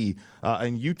Kentucky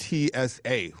and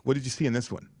UTSA? What did you see in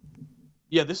this one?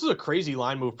 Yeah, this is a crazy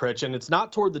line move, Pritch, and it's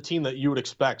not toward the team that you would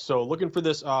expect. So looking for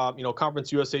this, Conference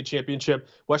USA Championship,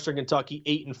 Western Kentucky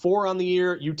 8-4 on the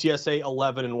year, UTSA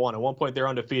 11-1. At one point, they were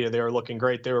undefeated. They were looking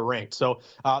great. They were ranked. So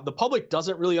the public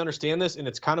doesn't really understand this, and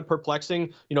it's kind of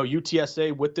perplexing.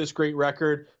 UTSA with this great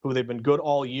record, who they've been good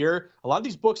all year. A lot of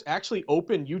these books actually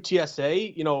open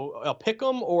UTSA, a pick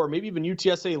 'em, or maybe even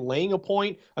UTSA laying a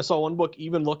point. I saw one book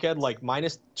even look at like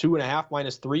 -2.5,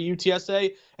 -3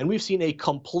 UTSA, and we've seen a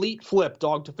complete flip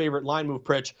dog to favorite line move,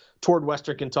 Pritch, toward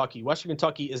Western Kentucky. Western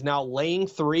Kentucky is now laying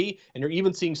 3, and you're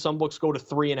even seeing some books go to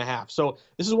 3.5. So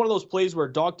this is one of those plays where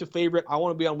dog to favorite, I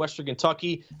want to be on Western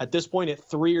Kentucky. At this point, at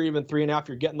 3 or even 3.5,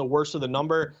 you're getting the worst of the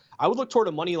number. I would look toward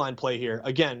a money line play here.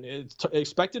 Again, it's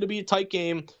expected to be a tight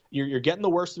game. You're getting the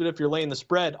worst of it if you're laying the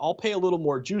spread. I'll pay a little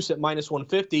more juice at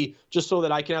 -150 just so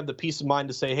that I can have the peace of mind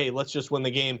to say, hey, let's just win the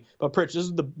game. But Pritch, this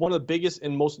is one of the biggest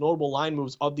and most notable line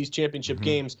moves of these championship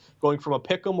games, going from a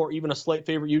pick'em or even a slight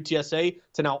favorite UTSA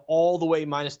to now all the way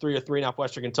 -3 or 3.5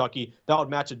 Western Kentucky. That would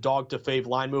match a dog to fave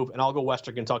line move, and I'll go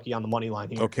Western Kentucky on the money line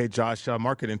here. Okay, Josh,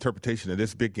 market interpretation of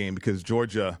this big game, because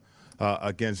Georgia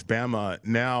against Bama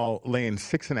now laying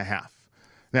 6.5.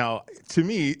 Now, to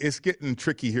me, it's getting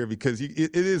tricky here because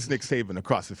it is Nick Saban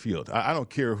across the field. I don't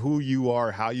care who you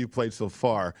are, how you played so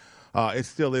far. It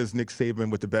still is Nick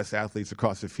Saban with the best athletes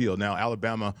across the field. Now,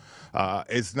 Alabama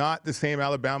is not the same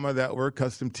Alabama that we're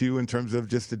accustomed to in terms of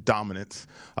just the dominance,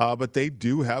 but they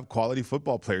do have quality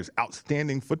football players,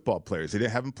 outstanding football players. They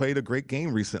haven't played a great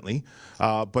game recently,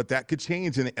 but that could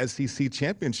change in the SEC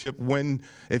championship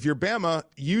if you're Bama,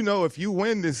 if you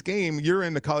win this game, you're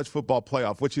in the college football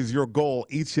playoff, which is your goal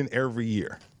each and every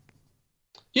year.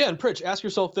 Yeah, and Pritch, ask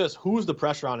yourself this. Who's the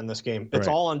pressure on in this game? It's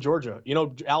all on Georgia.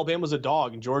 Alabama's a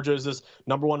dog, and Georgia is this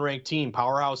 #1 ranked team,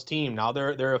 powerhouse team. Now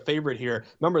they're a favorite here.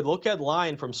 Remember, the look-ahead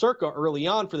line from Circa early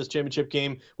on for this championship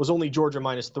game was only Georgia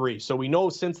 -3. So we know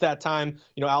since that time,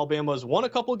 Alabama's won a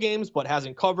couple games but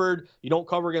hasn't covered. You don't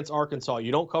cover against Arkansas.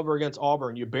 You don't cover against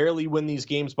Auburn. You barely win these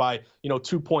games by,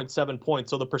 2.7 points.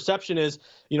 So the perception is,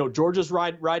 Georgia's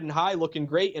riding high, looking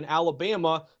great, and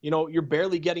Alabama, you're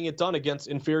barely getting it done against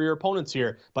inferior opponents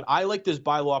here. But I like this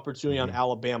buy low opportunity on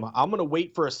Alabama. I'm going to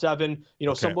wait for a 7.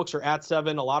 Some books are at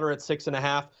 7. A lot are at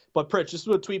 6.5. But Pritch, this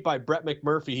was a tweet by Brett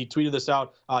McMurphy. He tweeted this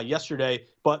out yesterday.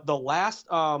 But the last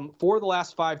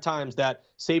 5 times that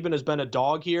Saban has been a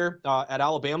dog here at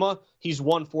Alabama, he's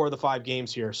won 4 of the 5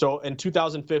 games here. So in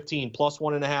 2015,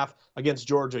 +1.5 against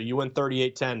Georgia, you win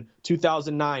 38-10.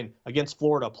 2009 against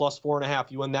Florida,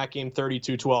 +4.5, you win that game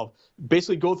 32-12.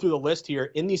 Basically go through the list here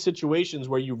in these situations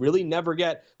where you really never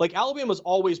get, like Alabama's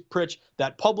always, Pritch,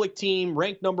 that public team,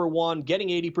 ranked #1, getting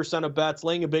 80% of bets,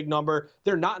 laying a big number.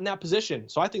 They're not in that position.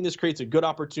 So I think this creates a good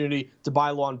opportunity to buy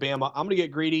low on Bama. I'm going to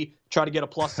get greedy, try to get a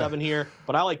 +7 here,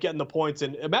 but I like getting the points.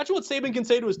 And imagine what Saban can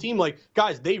say to his team, like,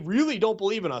 guys, they really don't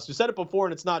believe in us. We said it before,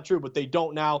 and it's not true, but they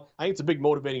don't now. I think it's a big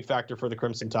motivating factor for the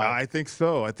Crimson Tide. I think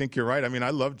so. I think you're right. I mean,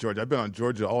 I love Georgia. I've been on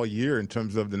Georgia all year in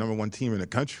terms of the #1 team in the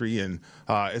country, and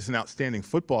it's an outstanding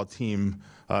football team.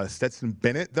 Stetson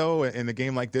Bennett, though, in a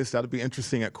game like this, that'll be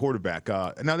interesting at quarterback.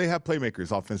 Now, they have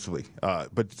playmakers offensively,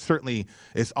 but certainly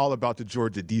it's all about the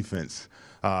Georgia defense.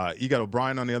 You got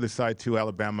O'Brien on the other side, too,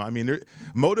 Alabama. I mean,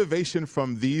 motivation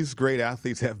from these great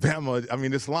athletes at Bama,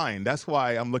 this line, that's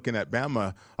why I'm looking at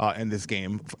Bama in this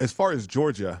game. As far as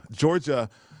Georgia,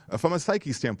 from a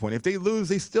psyche standpoint, if they lose,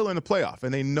 they still in the playoff,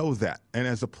 and they know that. And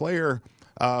as a player,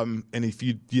 and if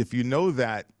you know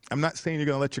that, I'm not saying you're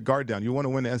going to let your guard down. You want to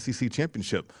win the SEC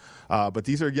championship. But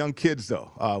these are young kids,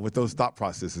 though, with those thought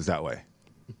processes that way.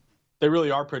 They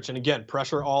really are, Pritch. And again,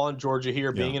 pressure all on Georgia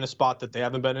here, being in a spot that they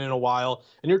haven't been in a while.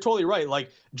 And you're totally right. Like,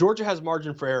 Georgia has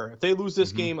margin for error. If they lose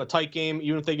this game, a tight game,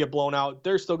 even if they get blown out,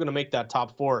 they're still going to make that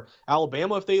top 4.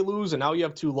 Alabama, if they lose, and now you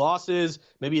have 2 losses,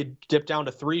 maybe you dip down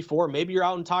to 3, 4, maybe you're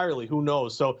out entirely. Who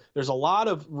knows? So there's a lot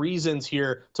of reasons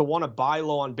here to want to buy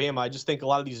low on Bama. I just think a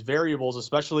lot of these variables,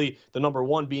 especially the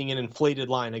 #1 being an inflated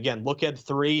line. Again, look at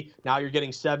 3. Now you're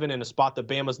getting 7 in a spot that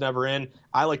Bama's never in.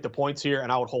 I like the points here,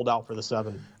 and I would hold out for the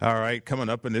 7. All right. Coming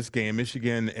up in this game,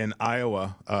 Michigan and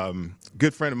Iowa.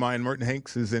 Good friend of mine, Merton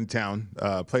Hanks, is in town.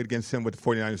 Played against him with the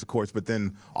 49ers, of course, but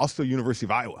then also University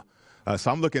of Iowa.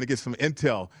 So I'm looking to get some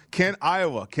intel.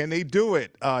 Can they do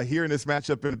it here in this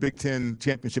matchup in the Big Ten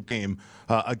championship game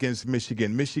against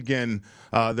Michigan? Michigan,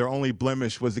 their only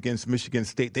blemish was against Michigan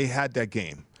State. They had that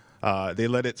game. They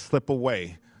let it slip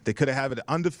away. They could have had an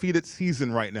undefeated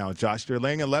season right now, Josh. They're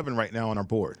laying 11 right now on our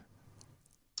board.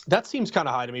 That seems kind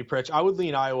of high to me, Pritch. I would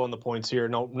lean Iowa on the points here.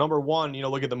 No, number one,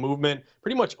 look at the movement.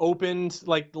 Pretty much opened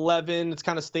like 11. It's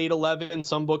kind of stayed 11.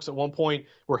 Some books at one point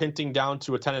were hinting down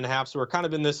to a 10.5. So we're kind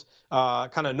of in this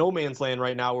kind of no man's land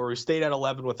right now where we stayed at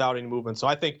 11 without any movement. So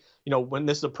I think, when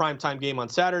this is a primetime game on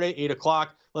Saturday, 8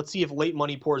 o'clock, let's see if late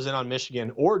money pours in on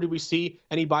Michigan, or do we see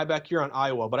any buyback here on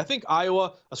Iowa? But I think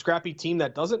Iowa, a scrappy team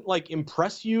that doesn't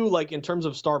impress you in terms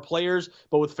of star players,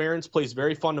 but with Ferentz plays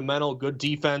very fundamental, good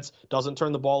defense, doesn't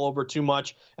turn the ball over too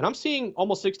much. And I'm seeing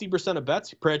almost 60% of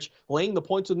bets, Pritch, laying the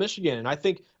points with Michigan. And I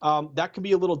think that could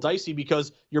be a little dicey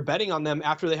because you're betting on them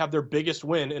after they have their biggest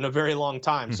win in a very long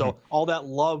time. Mm-hmm. So all that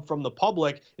love from the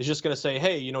public is just going to say,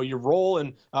 hey, you roll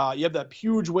and you have that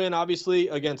huge win, obviously,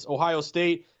 against Ohio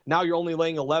State. Now you're only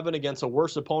laying 11 against a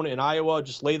worse opponent in Iowa.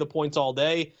 Just lay the points all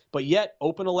day. But yet,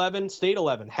 open 11, stayed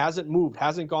 11. Hasn't moved,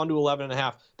 hasn't gone to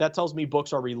 11.5. That tells me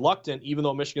books are reluctant, even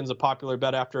though Michigan's a popular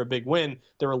bet after a big win.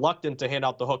 They're reluctant to hand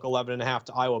out the hook 11.5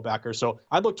 to Iowa backers. So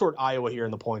I'd look toward Iowa here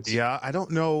in the points. Yeah, I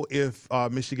don't know if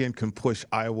Michigan can push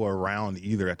Iowa around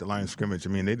either at the line of scrimmage.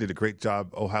 I mean, they did a great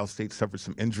job. Ohio State suffered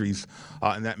some injuries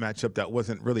in that matchup that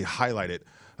wasn't really highlighted.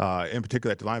 In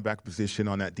particular at the linebacker position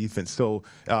on that defense. So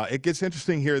it gets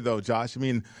interesting here, though, Josh. I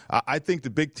mean, I think the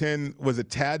Big Ten was a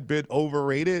tad bit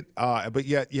overrated, but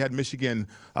yet you had Michigan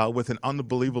with an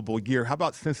unbelievable year. How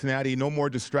about Cincinnati? No more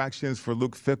distractions for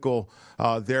Luke Fickell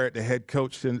there at the head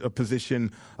coach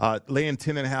position, laying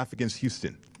 10.5 against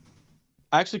Houston.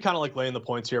 I actually kind of like laying the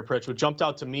points here, Pritch. What jumped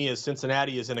out to me is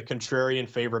Cincinnati is in a contrarian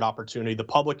favorite opportunity. The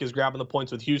public is grabbing the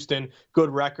points with Houston. Good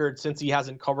record. Cincy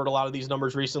hasn't covered a lot of these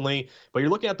numbers recently. But you're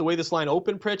looking at the way this line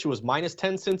opened, Pritch. It was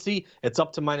 -10 Cincy. It's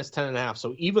up to -10.5.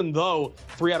 So even though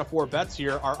 3 out of 4 bets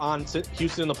here are on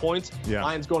Houston in the points,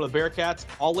 Lions going to the Bearcats,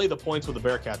 I'll lay the points with the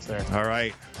Bearcats there. All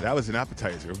right. That was an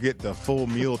appetizer. We'll get the full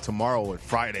meal tomorrow at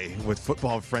Friday with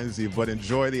Football Frenzy. But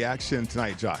enjoy the action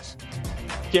tonight, Josh.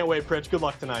 Can't wait, Pritch. Good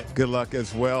luck tonight. Good luck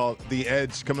as well. The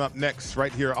Edge coming up next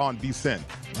right here on VSiN,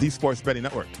 the Sports Betting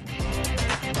Network.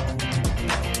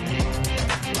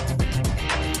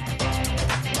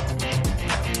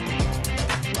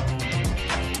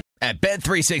 At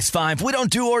Bet365, we don't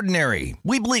do ordinary.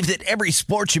 We believe that every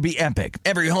sport should be epic.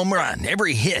 Every home run,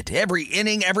 every hit, every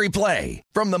inning, every play.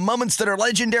 From the moments that are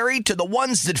legendary to the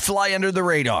ones that fly under the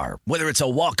radar. Whether it's a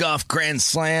walk-off grand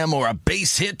slam or a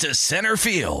base hit to center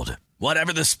field.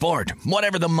 Whatever the sport,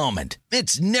 whatever the moment,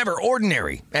 it's never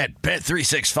ordinary at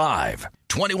Bet365.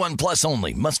 21 plus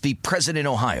only. Must be present in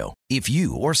Ohio. If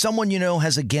you or someone you know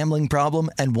has a gambling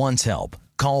problem and wants help,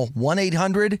 call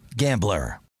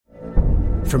 1-800-GAMBLER.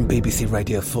 From BBC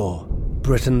Radio 4,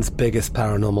 Britain's biggest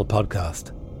paranormal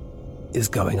podcast is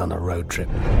going on a road trip.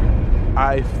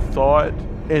 I thought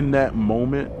in that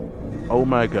moment, oh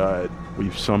my God,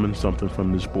 we've summoned something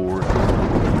from this board.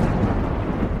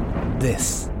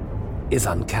 This is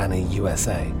Uncanny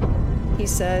USA. He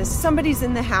says, somebody's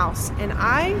in the house, and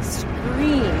I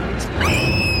screamed.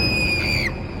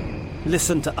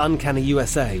 Listen to Uncanny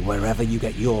USA wherever you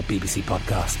get your BBC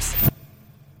podcasts,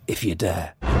 if you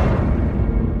dare.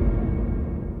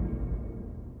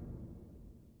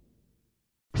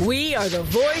 We are the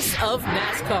voice of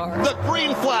NASCAR. The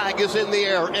green flag is in the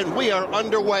air, and we are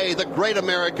underway. The Great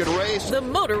American Race. The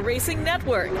Motor Racing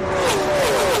Network.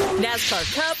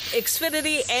 NASCAR Cup,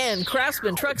 Xfinity, and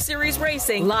Craftsman Truck Series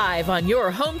Racing live on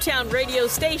your hometown radio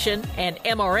station and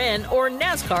MRN or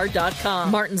NASCAR.com.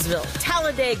 Martinsville,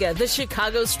 Talladega, the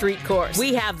Chicago Street Course.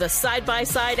 We have the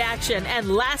side-by-side action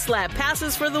and last lap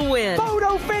passes for the win.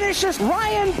 Photo finishes.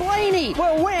 Ryan Blaney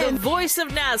will win. The voice of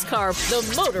NASCAR,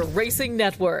 the Motor Racing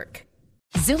Network.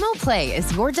 Xumo Play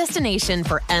is your destination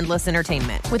for endless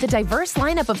entertainment. With a diverse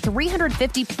lineup of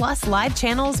 350 plus live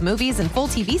channels, movies, and full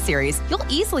TV series, you'll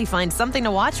easily find something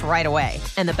to watch right away.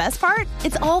 And the best part?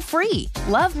 It's all free.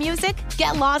 Love music?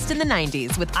 Get lost in the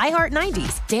 90s with iHeart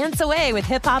 90s, dance away with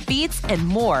hip-hop beats, and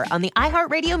more on the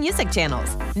iHeartRadio music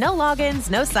channels. No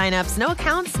logins, no signups, no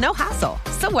accounts, no hassle.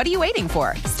 So what are you waiting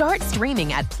for? Start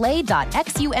streaming at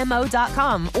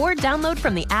play.xumo.com or download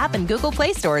from the app and Google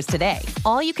Play stores today.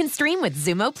 All you can stream with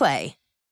Xumo Play.